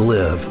meant to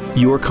live.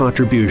 Your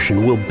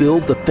contribution will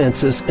build the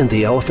fences and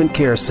the Elephant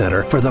Care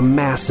Center for the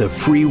massive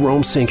free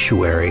roam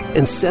sanctuary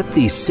and set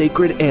these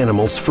sacred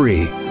animals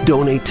free.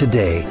 Donate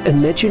today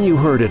and mention you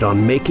heard it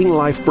on Making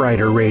Life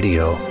Brighter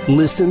Radio.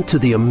 Listen to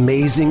the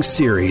amazing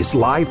series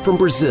live from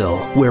Brazil,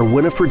 where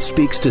Winifred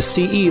speaks to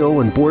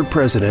CEO and board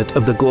president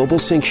of the Global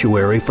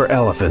Sanctuary for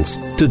Elephants.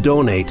 To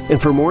donate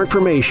and for more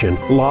information,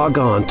 log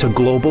on to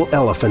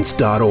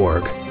globalelephants.org.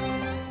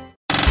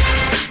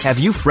 Have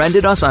you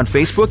friended us on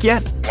Facebook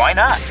yet? Why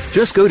not?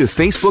 Just go to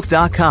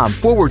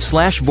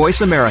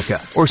facebook.com/Voice America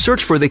or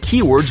search for the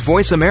keywords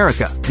Voice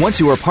America. Once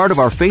you are part of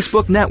our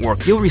Facebook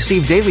network, you'll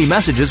receive daily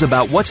messages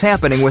about what's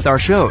happening with our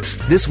shows,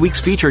 this week's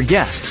featured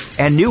guests,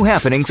 and new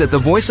happenings at the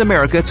Voice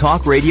America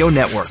Talk Radio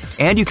Network.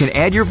 And you can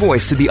add your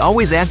voice to the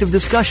always active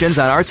discussions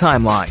on our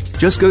timeline.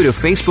 Just go to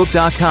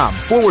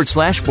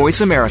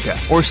facebook.com/Voice America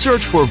or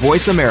search for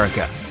Voice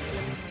America.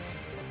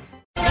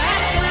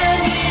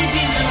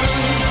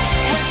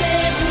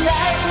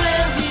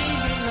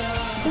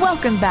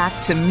 Welcome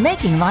back to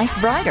Making Life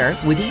Brighter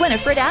with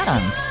Winifred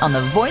Adams on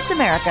the Voice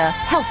America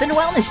Health and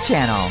Wellness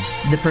Channel,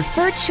 the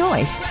preferred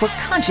choice for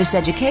conscious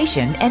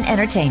education and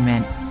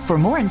entertainment. For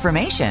more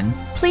information,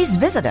 please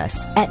visit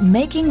us at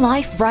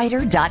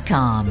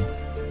makinglifebrighter.com.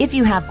 If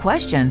you have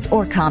questions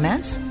or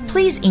comments,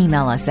 please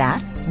email us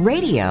at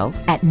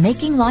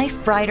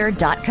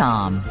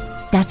radio@makinglifebrighter.com.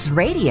 That's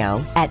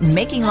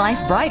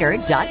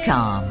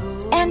radio@makinglifebrighter.com.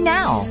 And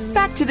now,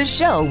 back to the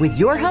show with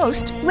your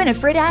host,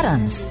 Winifred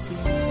Adams.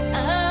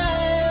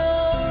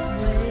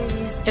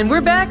 And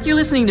we're back. You're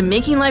listening to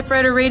Making Life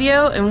Brighter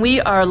Radio, and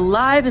we are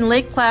live in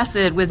Lake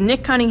Placid with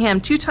Nick Cunningham,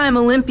 two-time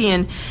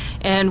Olympian,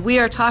 And we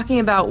are talking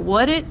about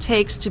what it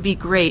takes to be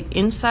great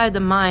inside the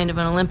mind of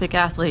an Olympic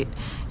athlete.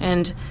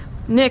 And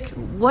Nick,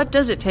 what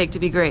does it take to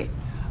be great?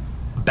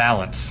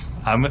 Balance.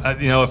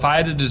 If I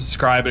had to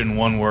describe it in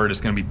one word,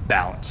 it's going to be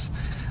balance.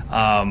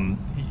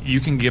 You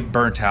can get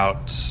burnt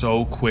out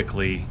so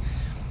quickly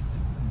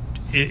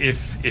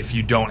if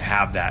you don't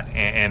have that.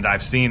 And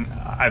I've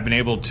been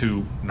able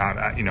to,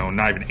 not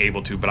even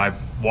able to, but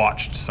I've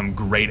watched some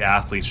great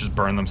athletes just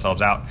burn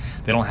themselves out.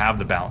 They don't have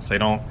the balance. They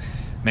don't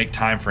make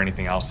time for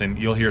anything else. And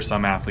you'll hear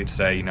some athletes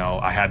say,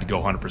 I had to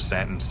go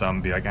 100%, and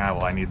some be like,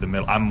 I need the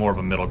middle. I'm more of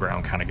a middle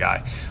ground kind of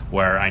guy,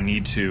 where I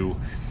need to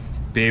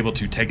be able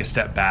to take a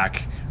step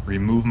back,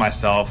 remove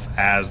myself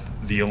as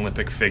the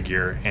Olympic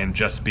figure, and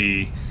just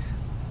be,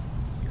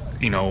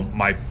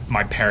 my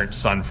parent's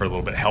son for a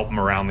little bit, help him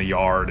around the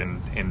yard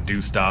and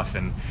do stuff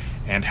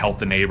and help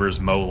the neighbors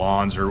mow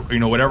lawns, or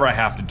whatever I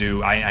have to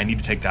do. I need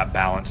to take that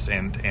balance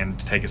and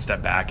take a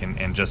step back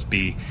and just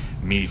be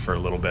me for a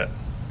little bit.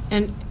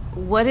 And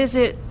what is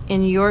it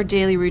in your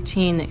daily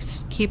routine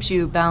that keeps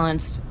you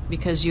balanced,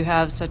 because you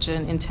have such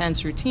an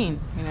intense routine?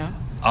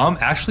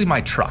 Actually,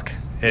 my truck.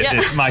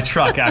 It's my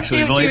truck,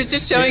 actually. He was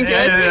just showing to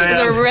us. It's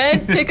a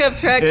red pickup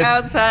truck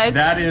outside.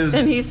 That is,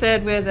 and he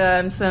said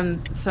with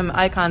some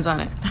icons on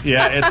it.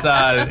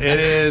 Yeah, it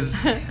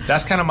is.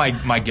 That's kind of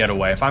my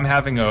getaway. If I'm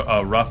having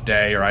a rough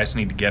day or I just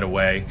need to get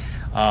away,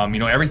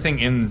 everything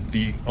in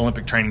the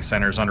Olympic Training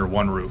Center is under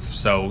one roof,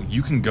 so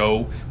you can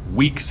go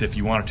weeks if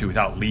you wanted to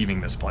without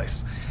leaving this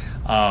place.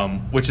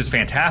 Which is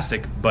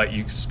fantastic, but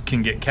you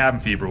can get cabin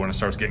fever when it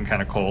starts getting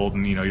kind of cold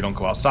and, you don't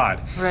go outside.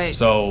 Right.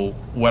 So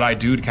what I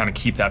do to kind of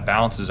keep that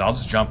balance is I'll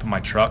just jump in my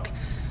truck,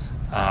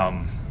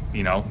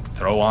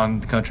 throw on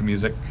the country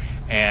music,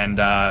 and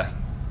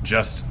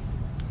just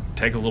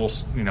take a little,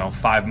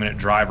 5-minute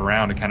drive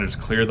around to kind of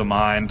just clear the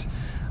mind,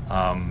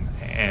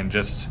 and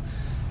just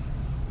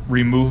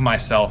remove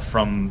myself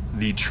from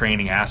the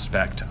training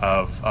aspect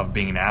of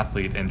being an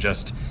athlete, and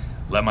just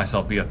let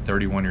myself be a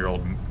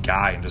 31-year-old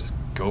guy and just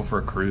go for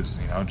a cruise,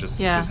 just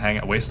hang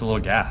out, waste a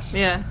little gas.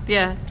 Yeah.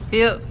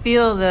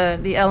 Feel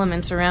the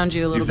elements around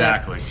you a little bit.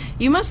 Exactly.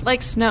 You must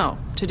like snow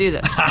to do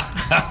this.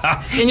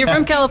 And you're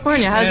from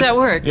California. How does that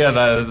work? Yeah,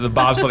 the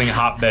bobsledding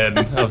hotbed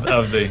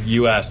of the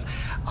U.S.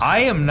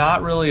 I am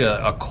not really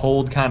a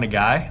cold kind of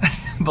guy,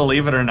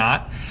 believe it or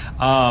not.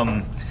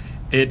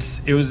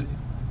 It's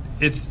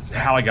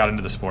how I got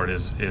into the sport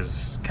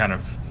is kind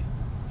of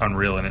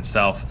unreal in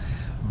itself,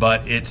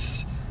 but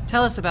it's.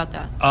 Tell us about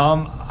that.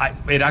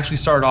 It actually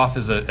started off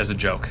as a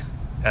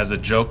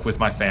joke with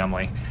my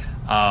family.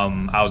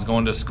 I was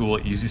going to school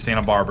at UC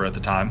Santa Barbara at the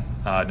time,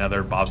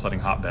 another bobsledding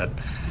hotbed,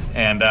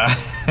 and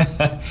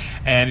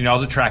and I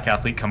was a track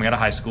athlete coming out of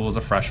high school as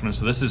a freshman.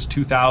 So this is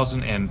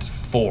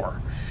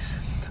 2004.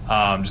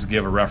 Just to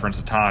give a reference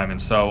of time,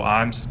 and so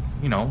I'm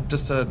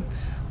just a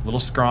little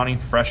scrawny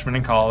freshman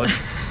in college,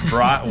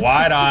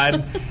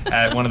 wide-eyed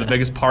at one of the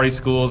biggest party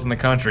schools in the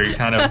country,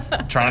 kind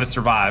of trying to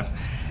survive.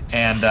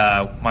 And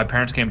my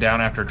parents came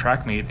down after a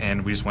track meet,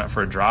 and we just went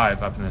for a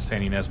drive up in the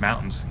San Ynez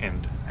Mountains.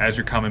 And as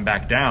you're coming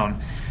back down,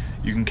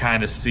 you can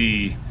kind of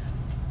see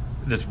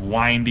this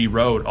windy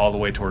road all the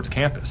way towards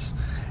campus.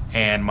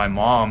 And my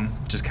mom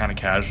just kind of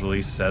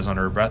casually says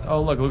under her breath,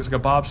 "Oh, look, it looks like a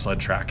bobsled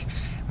track."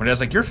 And my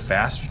dad's like, "You're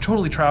fast. You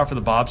totally try out for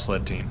the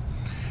bobsled team."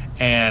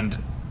 And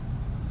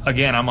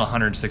again, I'm a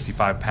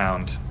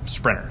 165-pound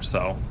sprinter,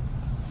 so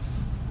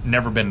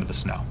never been to the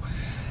snow.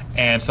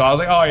 And so I was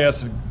like, "Oh, yeah,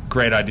 that's a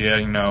great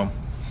idea,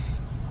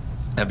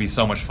 That'd be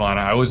so much fun."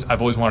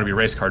 I've always wanted to be a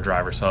race car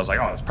driver, so I was like,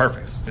 "Oh, that's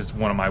perfect. It's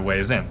one of my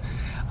ways in."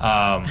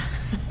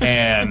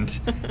 And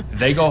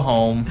they go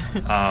home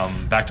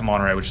back to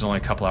Monterey, which is only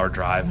a couple-hour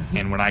drive.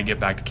 And when I get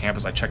back to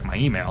campus, I check my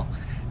email,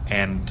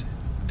 and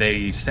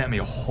they sent me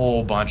a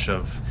whole bunch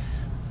of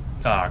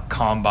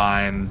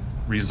combine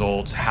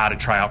results, how to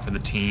try out for the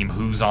team,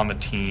 who's on the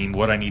team,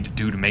 what I need to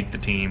do to make the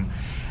team.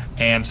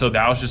 And so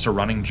that was just a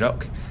running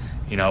joke.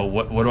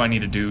 What do I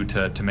need to do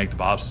to make the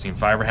bobsled team?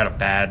 If I ever had a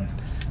bad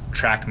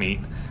track meet,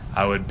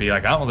 I would be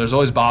like, "Oh, well, there's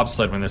always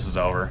bobsled when this is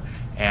over."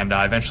 And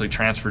I eventually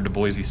transferred to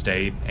Boise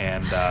State,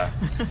 and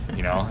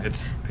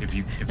it's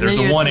if there's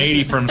a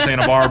 180 from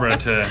Santa Barbara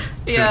to a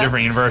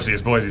different university,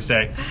 it's Boise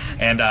State.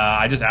 And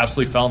I just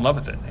absolutely fell in love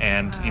with it,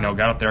 and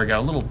got up there, got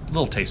a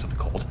little taste of the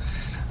cold.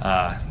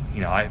 I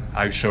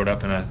showed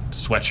up in a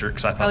sweatshirt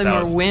because I thought probably that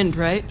more was wind,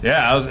 right?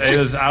 Yeah, I was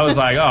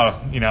like, oh,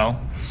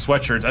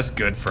 sweatshirts, that's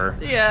good for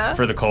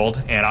the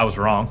cold, and I was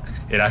wrong.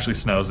 It actually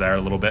snows there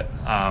a little bit.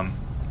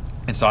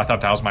 And so I thought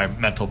that was my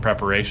mental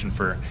preparation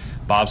for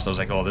bobsled. I was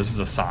like, "Oh, this is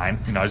a sign."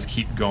 I just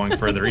keep going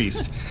further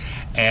east.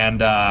 And,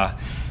 right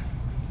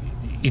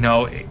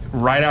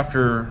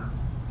after,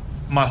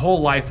 my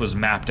whole life was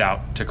mapped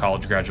out to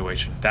college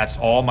graduation. That's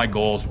all my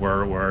goals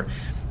were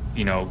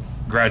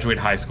graduate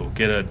high school,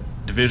 get a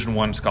Division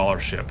I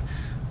scholarship,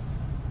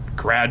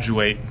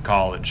 graduate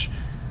college.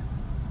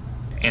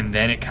 And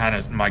then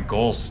my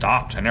goals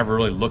stopped. I never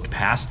really looked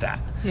past that.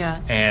 Yeah.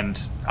 And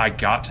I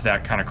got to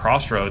that kind of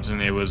crossroads, and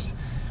it was,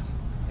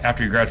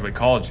 after you graduate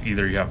college,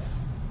 either you have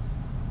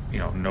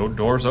no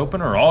doors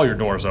open or all your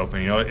doors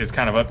open. It's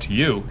kind of up to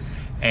you.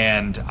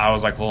 And I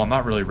was like, well, I'm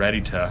not really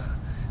ready to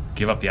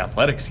give up the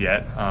athletics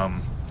yet.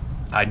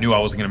 I knew I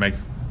wasn't going to make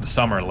the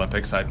Summer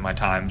Olympics. My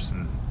times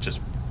and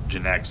just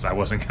genetics, I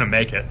wasn't going to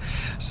make it.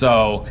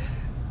 So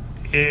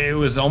it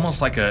was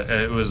almost like like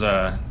it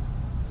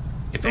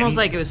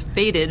was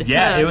fated.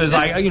 Yeah, it was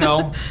like,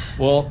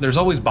 well, there's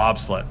always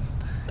bobsled.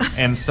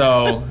 And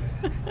so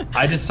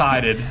I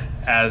decided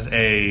as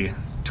a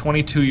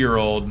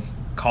 22-year-old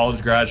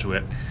college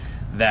graduate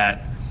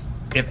that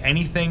if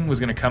anything was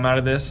going to come out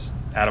of this,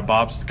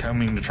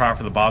 coming to try out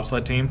for the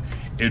bobsled team,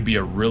 it would be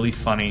a really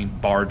funny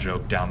bar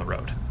joke down the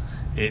road.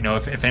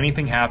 If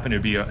anything happened, it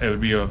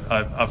would be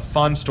a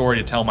fun story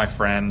to tell my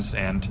friends.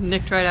 And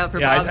Nick tried out for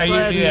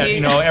bobsled.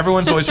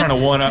 Everyone's always trying to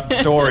one up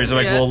stories.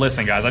 They're like, well,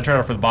 listen, guys, I tried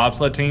out for the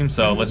bobsled team,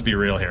 so let's be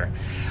real here.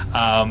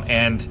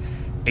 And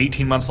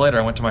 18 months later,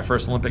 I went to my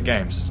first Olympic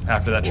Games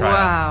after that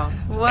tryout.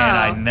 Wow. And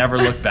I never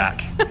looked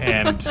back.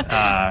 And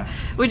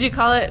would you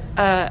call it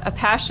a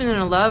passion and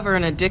a love or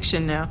an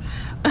addiction now?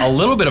 A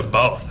little bit of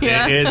both.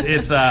 Yeah.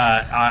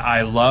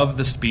 I love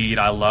the speed.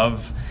 I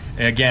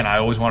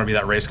always want to be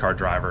that race car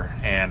driver,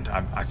 and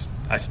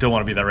I still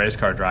want to be that race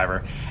car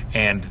driver.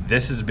 And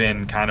this has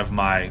been kind of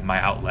my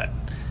outlet.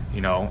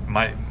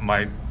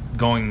 My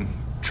going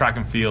track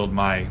and field,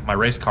 my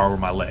race car were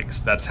my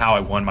legs. That's how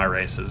I won my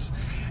races.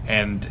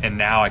 And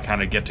now I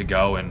kind of get to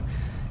go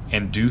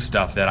and do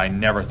stuff that I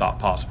never thought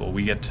possible.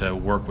 We get to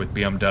work with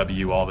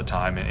BMW all the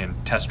time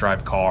and test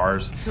drive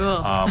cars.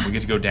 Cool. We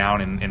get to go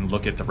down and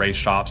look at the race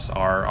shops.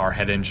 Our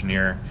head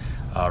engineer,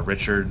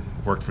 Richard,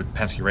 worked with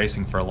Penske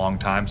Racing for a long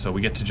time, so I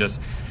get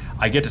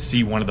to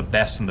see one of the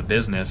best in the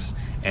business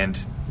and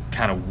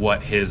kind of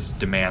what his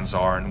demands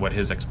are and what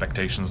his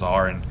expectations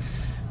are. And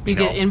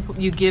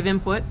you give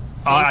input.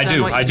 I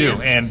do,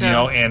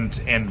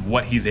 and and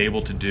what he's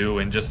able to do,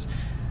 and just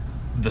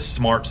the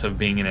smarts of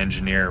being an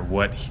engineer.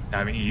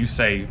 You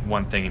say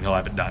one thing and he'll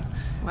have it done.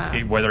 Wow.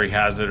 Whether he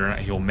has it or not,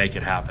 he'll make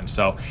it happen.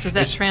 So does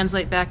that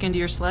translate back into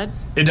your sled?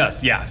 It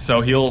does, yeah.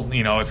 So he'll,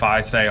 if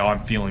I say, oh, I'm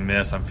feeling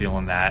this, I'm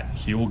feeling that,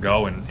 he will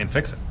go and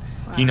fix it.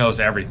 Wow. He knows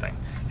everything.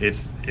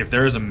 If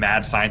there is a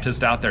mad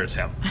scientist out there, it's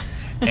him.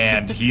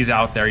 And he's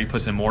out there. He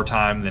puts in more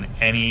time than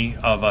any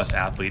of us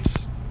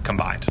athletes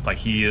combined. Like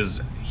he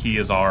is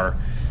our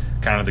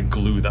kind of the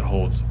glue that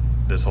holds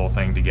this whole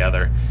thing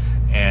together.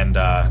 And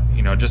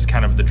just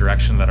kind of the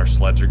direction that our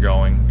sleds are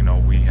going.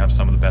 We have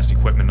some of the best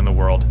equipment in the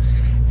world,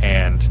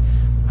 and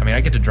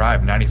I get to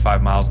drive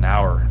 95 miles an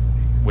hour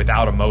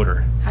without a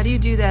motor. How do you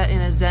do that in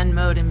a Zen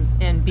mode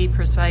and be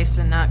precise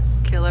and not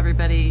kill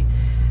everybody?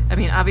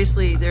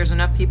 Obviously there's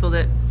enough people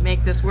that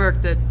make this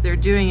work that they're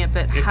doing it,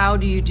 but how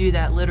do you do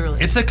that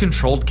literally? It's a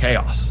controlled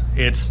chaos.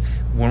 It's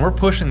when we're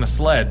pushing the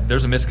sled,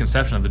 there's a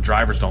misconception that the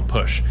drivers don't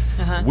push.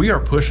 Uh-huh. We are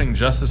pushing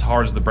just as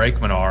hard as the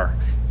brakemen are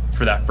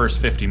for that first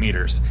 50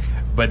 meters.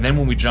 But then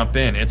when we jump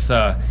in, it's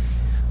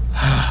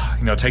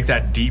take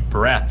that deep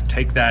breath,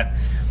 take that,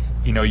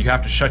 you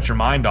have to shut your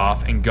mind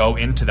off and go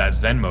into that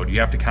Zen mode. You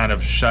have to kind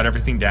of shut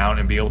everything down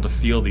and be able to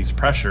feel these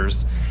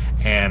pressures,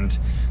 and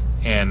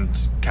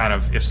kind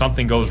of, if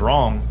something goes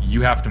wrong,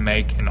 you have to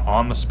make an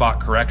on-the-spot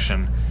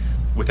correction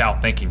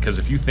without thinking. Because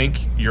if you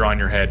think you're on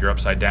your head, you're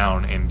upside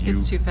down, and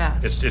it's too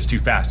fast. It's too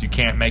fast. You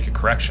can't make a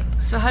correction.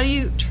 So how do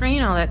you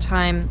train all that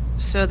time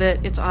so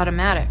that it's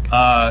automatic?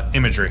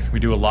 Imagery. We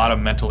do a lot of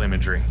mental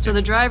imagery. So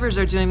the drivers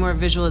are doing more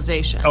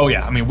visualization. Oh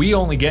yeah. We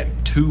only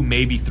get 2,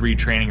 maybe 3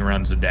 training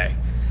runs a day.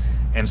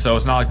 And so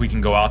it's not like we can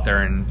go out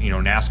there and,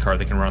 NASCAR,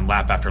 they can run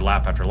lap after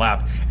lap after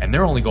lap, and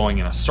they're only going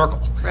in a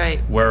circle.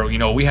 Right. Where,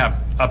 we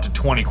have up to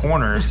 20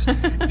 corners,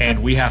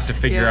 and we have to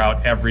figure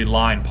out every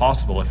line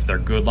possible. If they're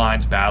good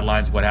lines, bad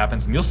lines, what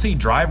happens. And you'll see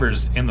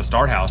drivers in the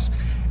start house,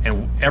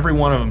 and every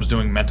one of them is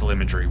doing mental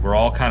imagery. We're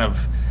all kind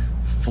of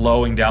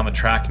flowing down the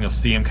track, and you'll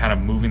see them kind of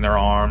moving their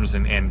arms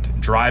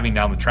and driving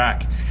down the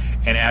track.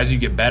 And as you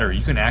get better,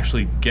 you can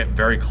actually get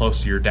very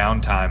close to your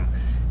downtime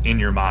in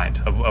your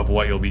mind of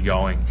what you'll be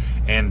going.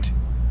 And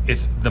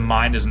the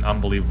mind is an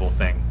unbelievable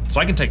thing. So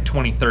I can take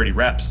 20, 30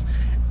 reps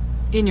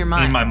in your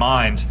mind, in my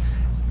mind,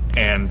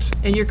 and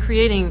you're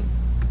creating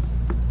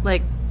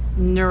like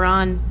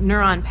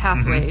neuron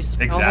pathways,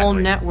 exactly. A whole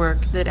network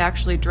that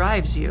actually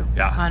drives you.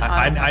 Yeah,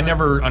 I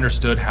never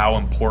understood how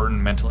important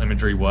mental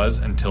imagery was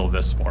until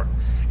this sport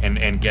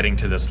and getting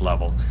to this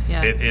level.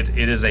 Yeah.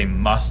 It is a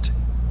must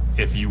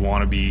if you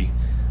want to be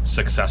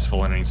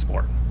successful in any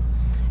sport.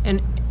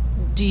 And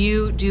do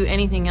you do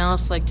anything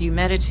else? Like, do you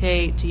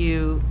meditate? Do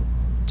you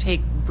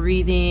take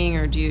breathing,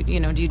 or do you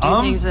do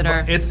things that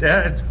are? It's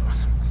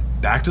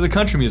back to the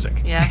country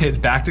music. Yeah, it's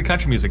back to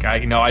country music. I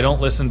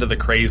don't listen to the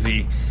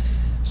crazy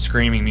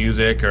screaming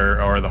music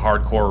or the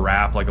hardcore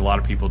rap like a lot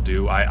of people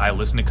do. I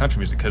listen to country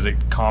music because it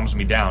calms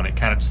me down. It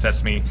kind of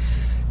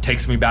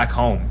takes me back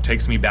home,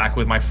 takes me back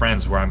with my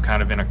friends where I'm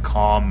kind of in a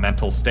calm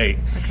mental state.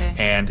 Okay.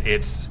 And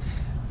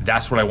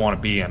that's what I want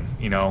to be in.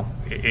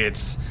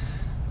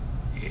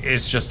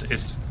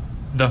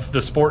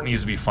 The sport needs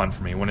to be fun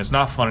for me. When it's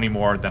not fun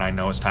anymore, then I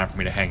know it's time for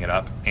me to hang it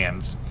up.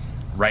 And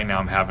right now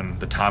I'm having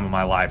the time of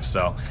my life.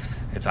 So,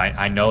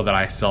 I know that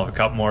I still have a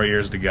couple more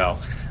years to go.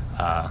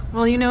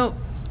 Well,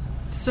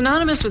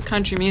 synonymous with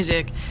country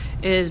music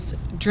is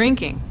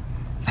drinking.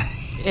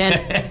 And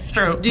it's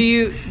true. Do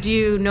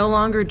you no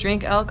longer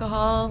drink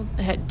alcohol?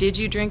 Did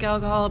you drink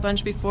alcohol a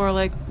bunch before,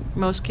 like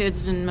most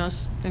kids in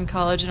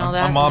college and all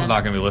that? My mom's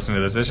not going to be listening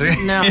to this, is she?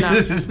 No.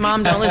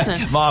 Mom, don't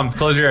listen. Mom,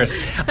 close your ears.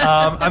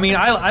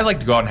 I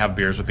like to go out and have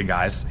beers with the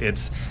guys.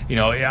 It's,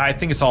 I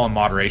think it's all in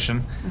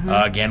moderation.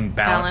 Again,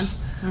 balance.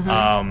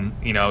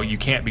 You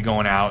can't be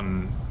going out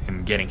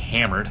and getting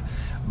hammered.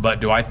 But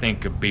do I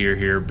think a beer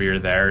here, beer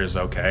there is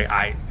okay?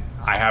 I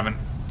haven't.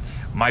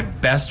 My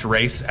best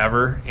race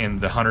ever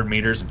in the 100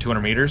 meters and 200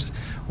 meters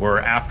were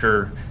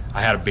after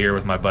I had a beer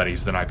with my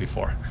buddies the night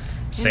before.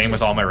 Same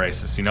with all my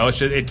races.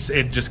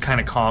 It just kind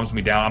of calms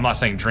me down. I'm not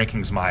saying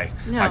drinking's my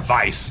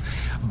vice,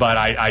 but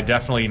I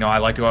definitely, I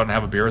like to go out and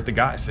have a beer with the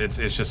guys. It's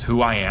just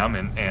who I am,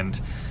 and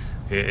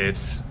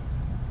it's.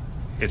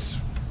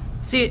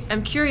 See,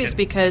 I'm curious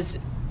because,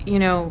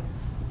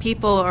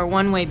 people are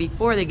one way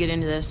before they get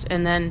into this,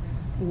 and then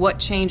what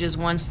changes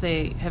once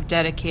they have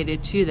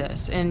dedicated to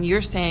this. And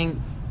you're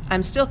saying,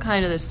 I'm still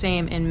kind of the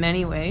same in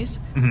many ways.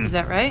 Mm-hmm. Is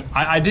that right?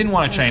 I didn't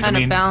want to change. Kind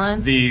of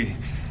balance.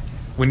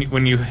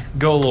 When you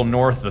go a little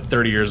north of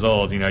 30 years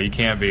old, you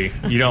can't be.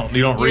 You don't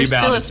rebound as fast. You're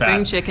still a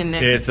spring chicken,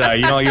 Nick. It's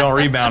you don't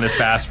rebound as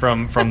fast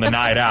from the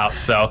night out.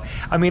 So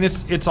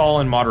it's all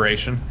in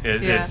moderation.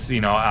 It's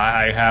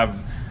I have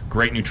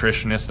great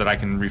nutritionists that I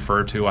can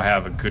refer to. I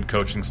have a good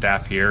coaching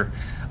staff here,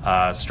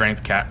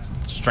 strength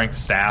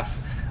staff,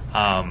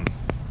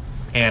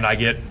 and I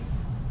get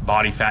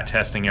body fat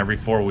testing every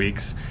 4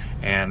 weeks.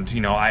 And,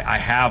 I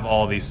have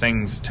all these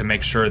things to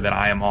make sure that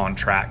I am on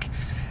track.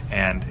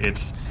 And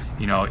it's,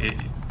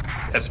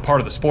 as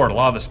part of the sport, a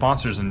lot of the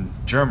sponsors in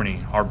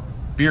Germany are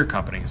beer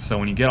companies. So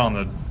when you get on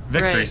the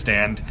victory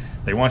stand,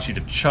 they want you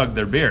to chug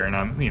their beer. And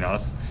I'm,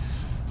 that's...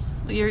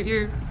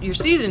 You're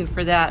seasoned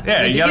for that.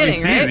 Yeah, you gotta be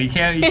seasoned. Right? You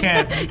can't you go in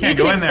there. You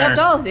can accept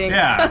all things.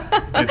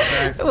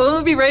 Yeah. Well,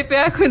 we'll be right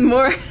back with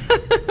more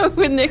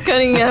with Nick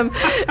Cunningham,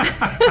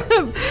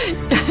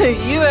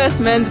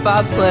 U.S. men's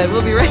bobsled.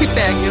 We'll be right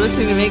back. You're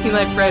listening to Making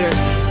Life Brighter.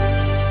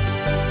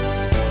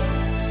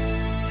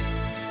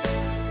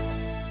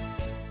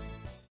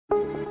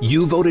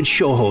 You voted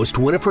show host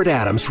Winifred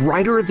Adams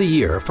Writer of the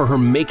Year for her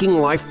Making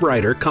Life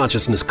Brighter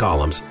consciousness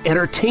columns,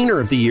 Entertainer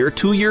of the Year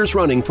 2 years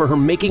running for her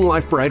Making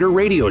Life Brighter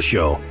radio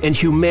show, and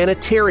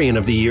Humanitarian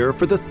of the Year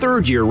for the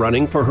 3rd year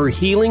running for her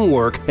healing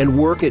work and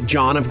work at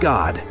John of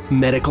God.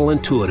 Medical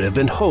intuitive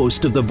and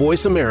host of the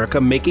Voice America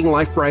Making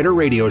Life Brighter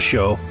radio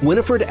show,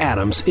 Winifred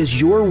Adams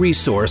is your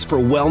resource for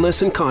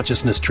wellness and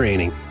consciousness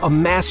training. A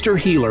master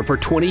healer for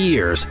 20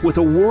 years with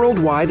a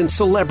worldwide and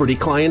celebrity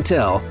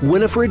clientele,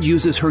 Winifred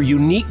uses her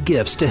unique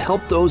gifts to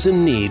help those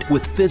in need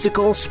with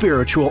physical,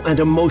 spiritual, and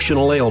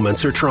emotional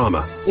ailments or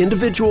trauma.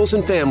 Individuals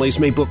and families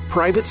may book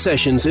private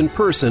sessions in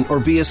person or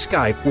via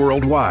Skype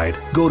worldwide.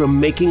 Go to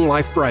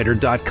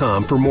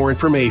makinglifebrighter.com for more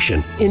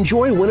information.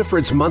 Enjoy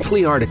Winifred's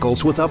monthly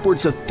articles with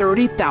upwards of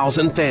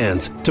 30,000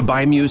 fans. To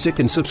buy music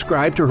and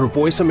subscribe to her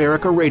Voice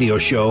America radio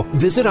show,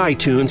 visit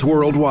iTunes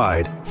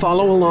worldwide.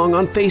 Follow along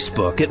on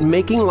Facebook at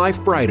Making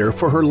Life Brighter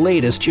for her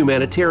latest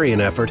humanitarian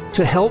effort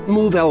to help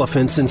move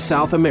elephants in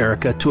South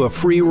America to a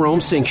free roam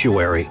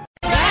sanctuary.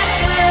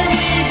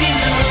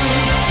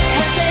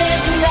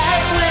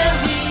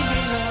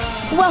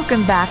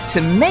 Welcome back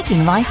to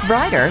Making Life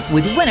Brighter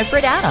with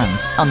Winifred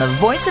Adams on the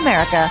Voice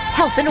America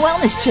Health and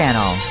Wellness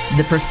Channel,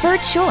 the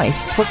preferred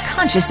choice for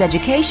conscious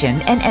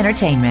education and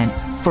entertainment.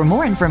 For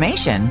more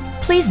information,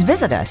 please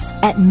visit us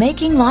at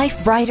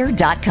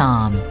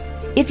makinglifebrighter.com.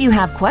 If you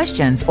have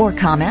questions or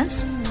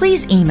comments,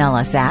 please email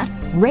us at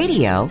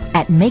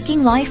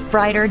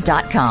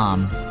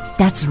radio@makinglifebrighter.com.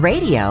 That's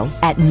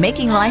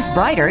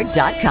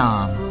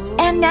radio@makinglifebrighter.com.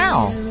 And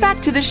now,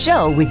 back to the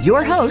show with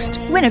your host,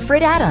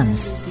 Winifred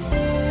Adams.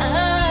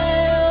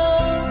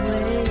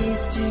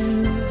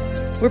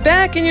 We're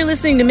back, and you're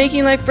listening to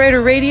Making Life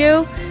Brighter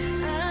Radio.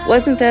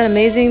 Wasn't that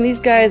amazing?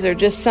 These guys are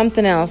just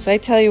something else. I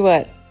tell you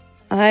what,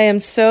 I am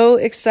so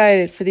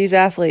excited for these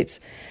athletes,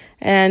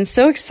 and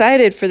so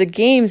excited for the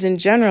games in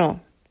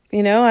general.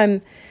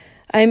 I'm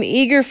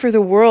eager for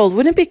the world.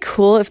 Wouldn't it be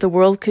cool if the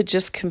world could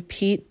just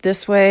compete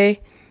this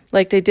way,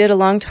 like they did a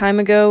long time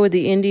ago with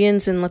the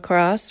Indians in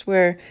lacrosse,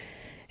 where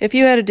if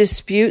you had a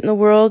dispute in the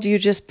world, you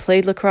just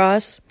played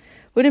lacrosse?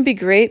 Wouldn't it be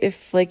great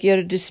if, you had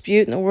a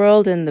dispute in the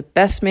world and the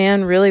best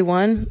man really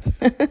won?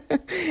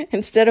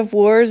 Instead of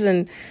wars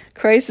and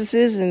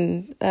crises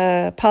and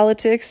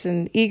politics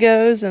and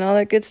egos and all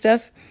that good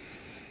stuff,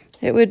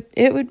 it would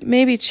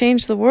maybe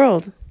change the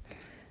world.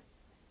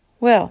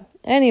 Well,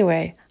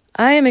 anyway,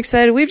 I am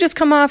excited. We've just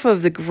come off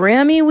of the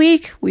Grammy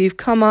week. We've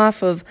come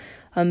off of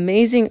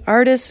amazing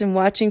artists and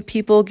watching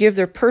people give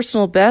their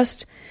personal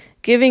best,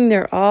 giving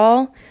their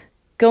all,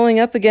 going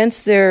up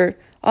against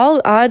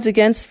all odds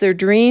against their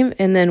dream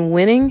and then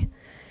winning.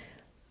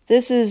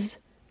 This is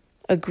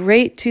a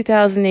great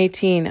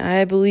 2018.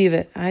 I believe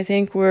it. I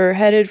think we're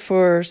headed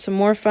for some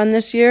more fun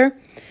this year.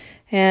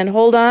 And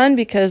hold on,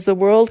 because the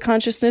world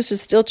consciousness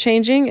is still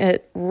changing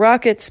at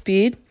rocket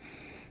speed.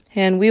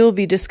 And we will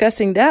be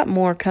discussing that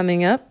more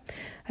coming up.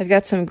 I've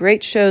got some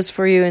great shows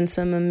for you and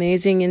some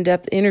amazing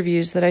in-depth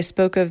interviews that I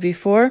spoke of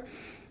before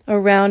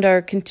around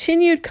our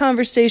continued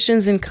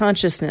conversations in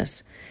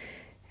consciousness.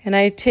 And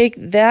I take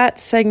that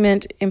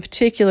segment in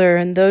particular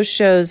and those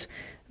shows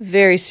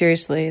very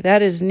seriously.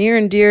 That is near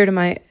and dear to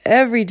my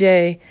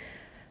everyday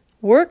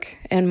work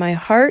and my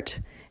heart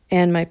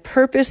and my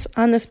purpose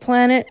on this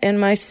planet and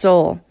my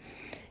soul.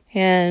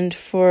 And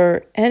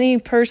for any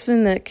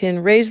person that can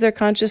raise their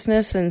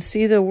consciousness and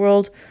see the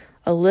world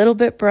a little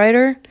bit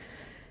brighter,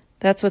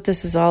 that's what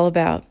this is all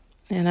about.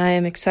 And I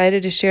am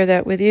excited to share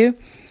that with you.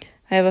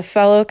 I have a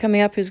fellow coming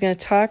up who's going to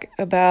talk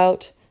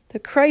about the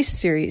Christ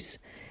series.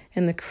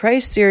 And the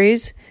Christ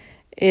series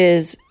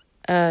is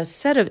a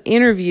set of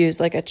interviews,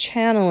 like a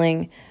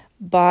channeling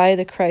by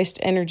the Christ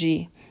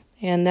energy.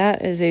 And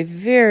that is a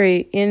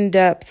very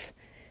in-depth,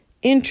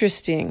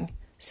 interesting,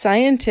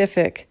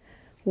 scientific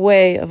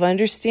way of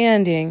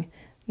understanding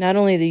not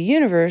only the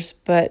universe,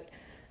 but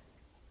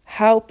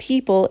how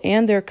people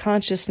and their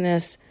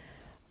consciousness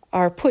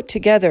are put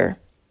together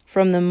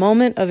from the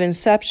moment of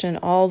inception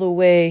all the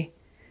way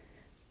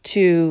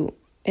to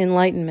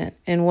enlightenment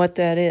and what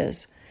that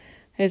is.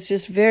 It's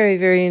just very,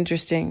 very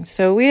interesting.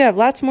 So we have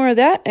lots more of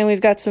that, and we've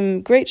got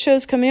some great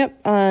shows coming up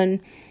on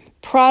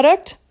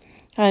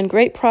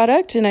great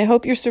product, and I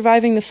hope you're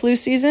surviving the flu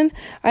season.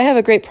 I have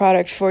a great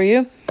product for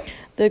you.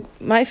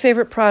 My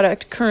favorite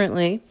product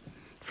currently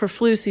for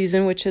flu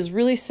season, which has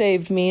really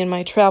saved me in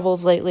my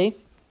travels lately,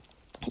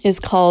 is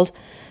called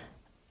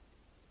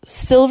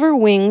Silver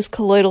Wings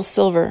Colloidal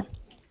Silver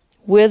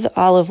with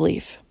olive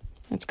leaf.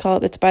 It's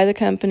by the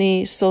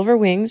company Silver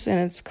Wings, and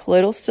it's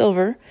colloidal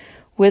silver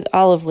with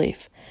olive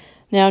leaf.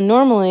 Now,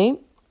 normally,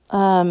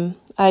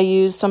 I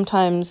use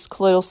sometimes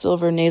colloidal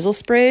silver nasal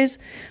sprays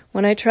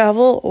when I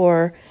travel,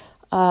 or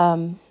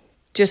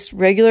just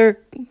regular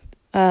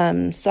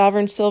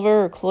sovereign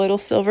silver or colloidal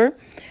silver.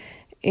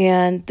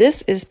 And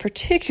this is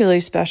particularly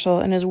special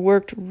and has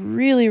worked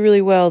really,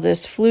 really well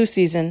this flu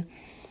season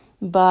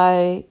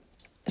by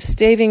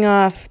staving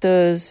off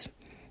those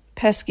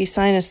pesky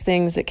sinus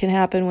things that can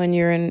happen when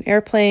you're in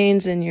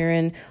airplanes and you're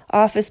in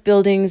office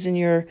buildings and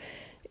you're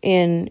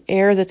in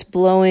air that's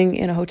blowing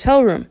in a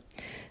hotel room.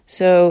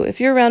 So if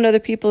you're around other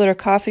people that are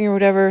coughing or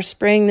whatever,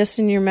 spraying this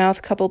in your mouth,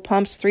 a couple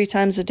pumps 3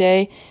 times a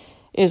day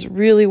is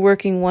really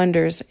working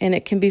wonders. And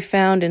it can be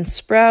found in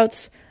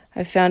Sprouts.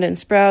 I've found it in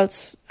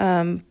Sprouts,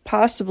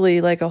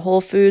 possibly like a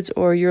Whole Foods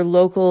or your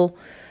local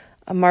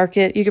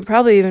market. You could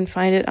probably even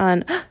find it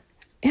on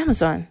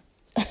Amazon.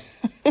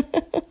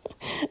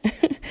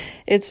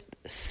 It's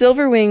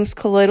Silver Wings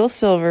Colloidal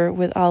Silver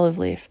with olive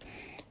leaf.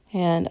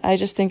 And I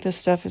just think this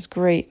stuff is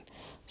great.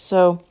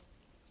 So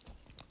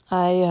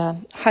I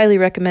highly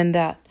recommend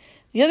that.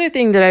 The other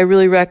thing that I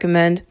really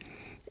recommend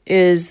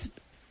is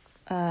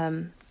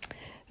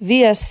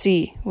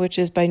VSC, which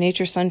is by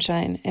Nature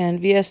Sunshine. And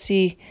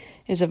VSC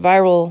is a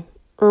viral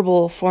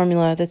herbal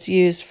formula that's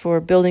used for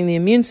building the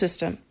immune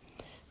system.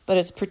 But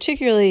it's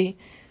particularly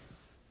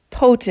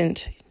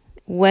potent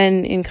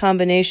when in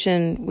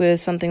combination with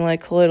something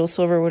like colloidal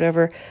silver or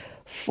whatever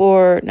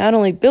for not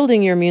only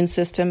building your immune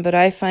system, but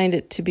I find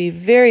it to be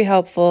very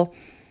helpful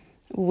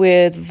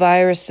with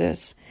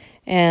viruses.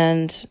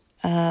 And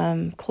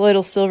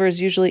colloidal silver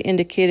is usually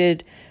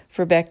indicated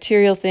for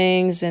bacterial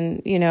things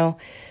and,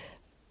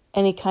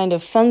 any kind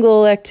of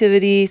fungal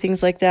activity,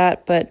 things like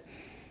that. But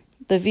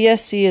the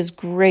VSC is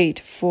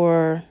great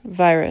for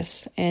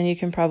virus, and you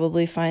can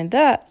probably find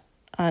that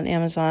on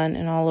Amazon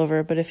and all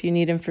over. But if you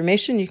need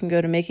information, you can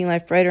go to Making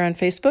Life Brighter on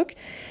Facebook.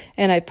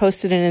 And I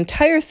posted an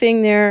entire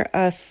thing there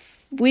a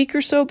week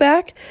or so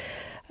back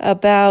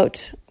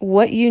about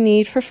what you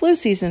need for flu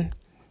season.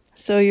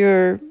 So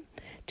your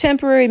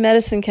temporary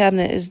medicine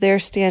cabinet is there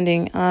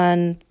standing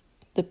on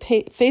the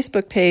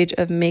Facebook page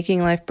of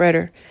Making Life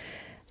Brighter.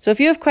 So if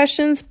you have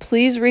questions,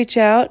 please reach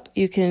out.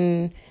 You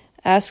can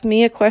ask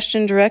me a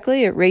question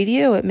directly at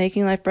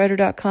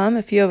radio@makinglifebrighter.com.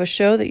 If you have a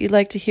show that you'd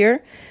like to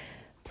hear,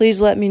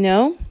 please let me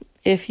know.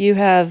 If you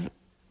have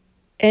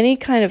any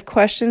kind of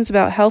questions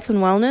about health and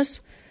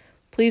wellness,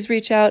 please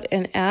reach out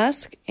and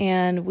ask,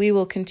 and we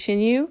will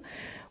continue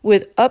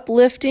with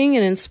uplifting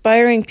and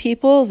inspiring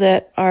people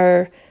that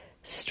are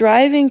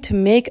striving to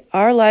make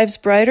our lives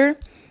brighter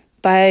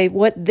by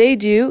what they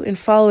do in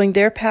following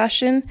their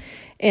passion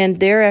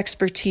and their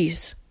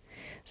expertise.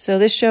 So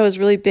this show is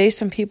really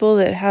based on people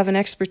that have an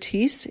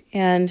expertise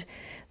and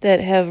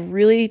that have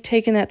really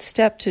taken that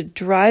step to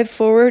drive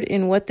forward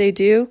in what they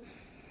do.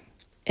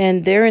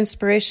 And their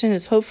inspiration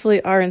is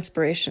hopefully our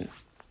inspiration.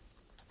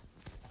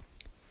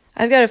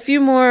 I've got a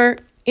few more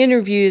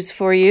interviews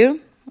for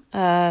you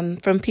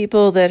from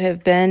people that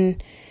have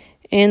been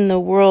in the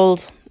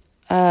world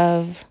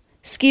of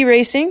ski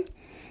racing,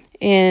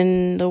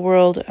 in the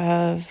world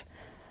of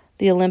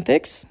the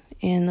Olympics,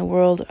 in the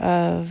world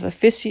of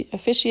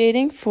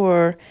officiating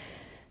for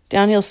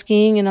downhill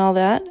skiing and all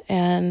that.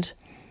 And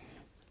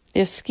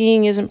if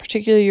skiing isn't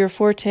particularly your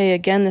forte,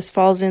 again, this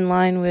falls in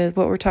line with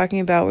what we're talking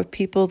about with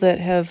people that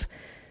have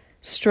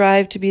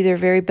strived to be their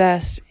very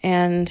best.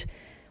 And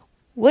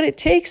what it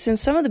takes and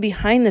some of the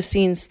behind the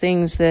scenes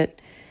things that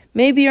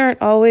maybe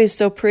aren't always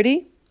so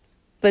pretty,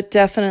 but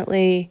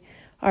definitely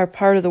are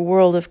part of the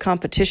world of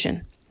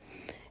competition.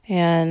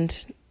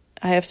 And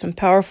I have some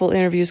powerful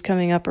interviews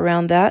coming up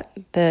around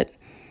that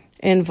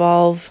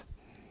involve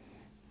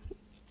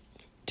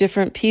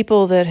different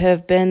people that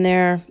have been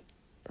there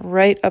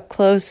right up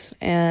close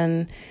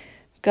and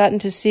gotten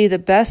to see the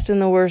best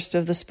and the worst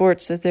of the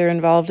sports that they're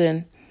involved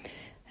in.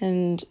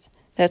 And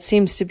that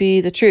seems to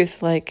be the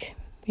truth. Like,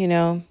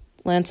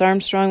 Lance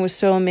Armstrong was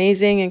so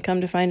amazing, and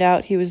come to find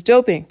out he was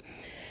doping.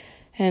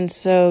 And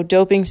so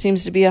doping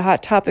seems to be a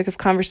hot topic of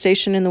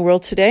conversation in the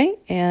world today,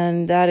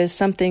 and that is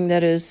something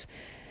that is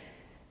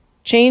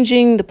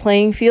changing the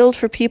playing field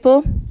for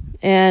people.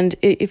 And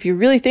if you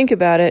really think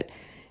about it,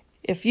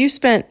 if you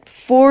spent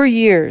 4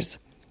 years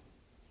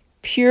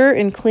pure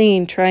and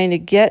clean trying to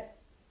get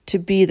to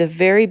be the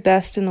very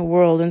best in the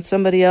world, and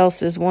somebody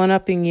else is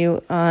one-upping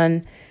you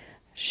on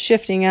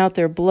shifting out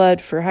their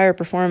blood for higher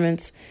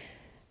performance,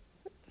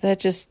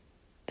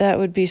 that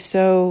would be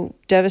so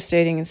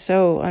devastating and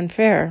so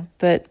unfair.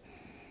 But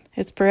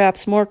it's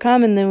perhaps more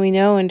common than we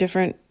know in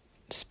different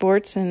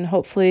sports, and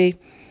hopefully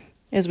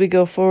as we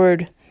go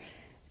forward,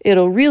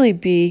 it'll really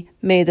be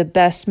may the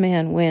best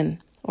man win,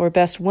 or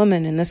best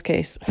woman in this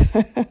case.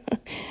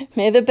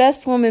 May the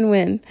best woman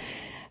win.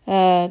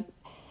 I'm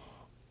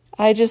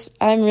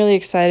really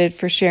excited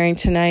for sharing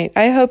tonight.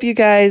 I hope you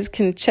guys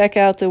can check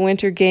out the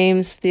Winter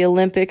Games, the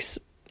Olympics,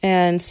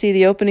 and see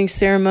the opening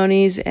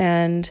ceremonies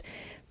and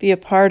be a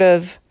part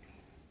of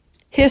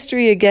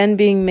history again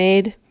being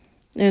made,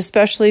 and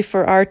especially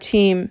for our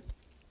team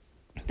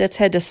that's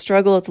had to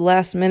struggle at the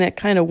last minute,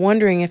 kind of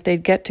wondering if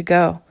they'd get to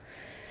go.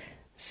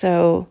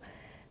 So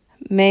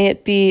may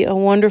it be a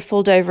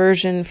wonderful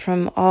diversion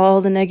from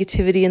all the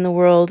negativity in the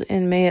world,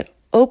 and may it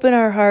open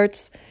our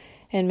hearts,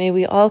 and may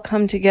we all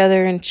come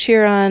together and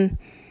cheer on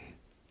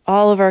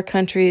all of our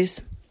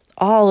countries,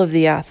 all of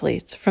the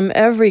athletes from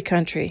every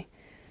country,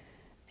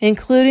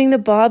 including the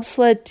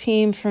bobsled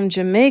team from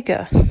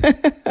Jamaica.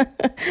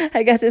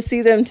 I got to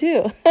see them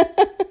too.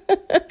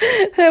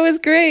 That was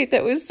great.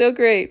 That was so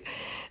great.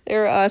 They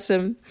were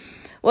awesome.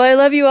 Well, I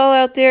love you all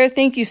out there.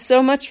 Thank you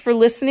so much for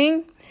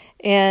listening.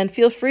 And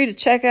feel free to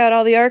check out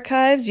all the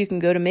archives. You can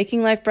go to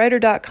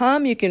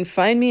makinglifebrighter.com. You can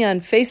find me on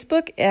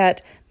Facebook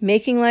at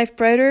Making Life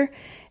Brighter.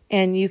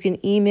 And you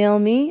can email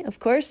me, of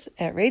course,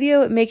 at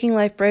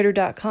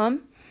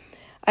radio@makinglifebrighter.com.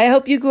 I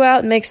hope you go out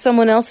and make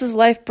someone else's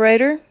life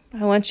brighter.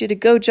 I want you to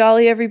go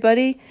jolly,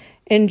 everybody.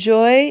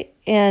 Enjoy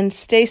and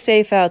stay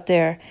safe out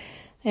there.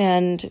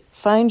 And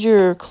find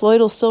your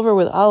colloidal silver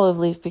with olive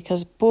leaf,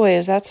 because, boy,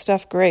 is that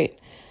stuff great.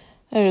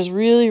 That is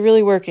really,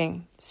 really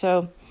working.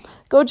 So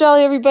go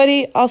jolly,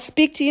 everybody. I'll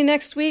speak to you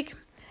next week.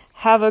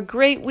 Have a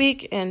great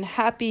week and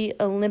happy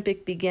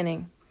Olympic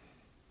beginning.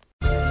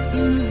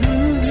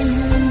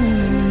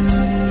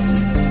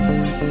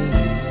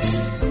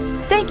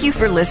 Thank you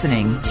for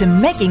listening to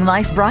Making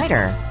Life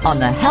Brighter on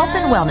the Health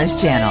and Wellness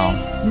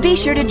Channel. Be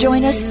sure to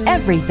join us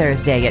every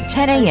Thursday at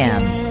 10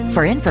 a.m.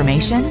 for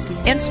information,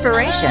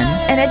 inspiration,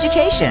 and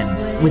education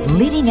with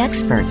leading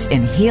experts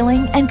in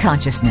healing and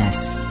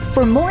consciousness.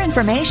 For more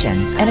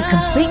information and a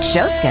complete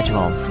show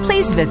schedule,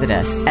 please visit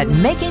us at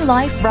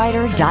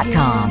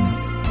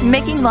makinglifebrighter.com.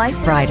 Making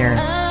Life Brighter,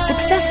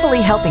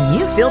 successfully helping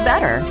you feel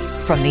better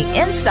from the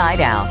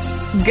inside out.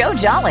 Go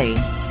jolly!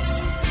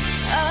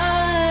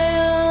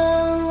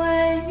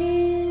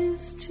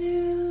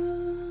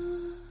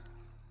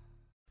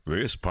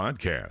 This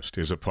podcast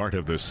is a part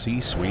of the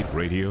C-Suite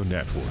Radio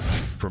Network.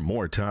 For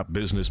more top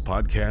business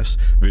podcasts,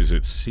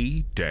 visit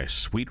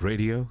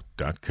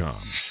c-suiteradio.com.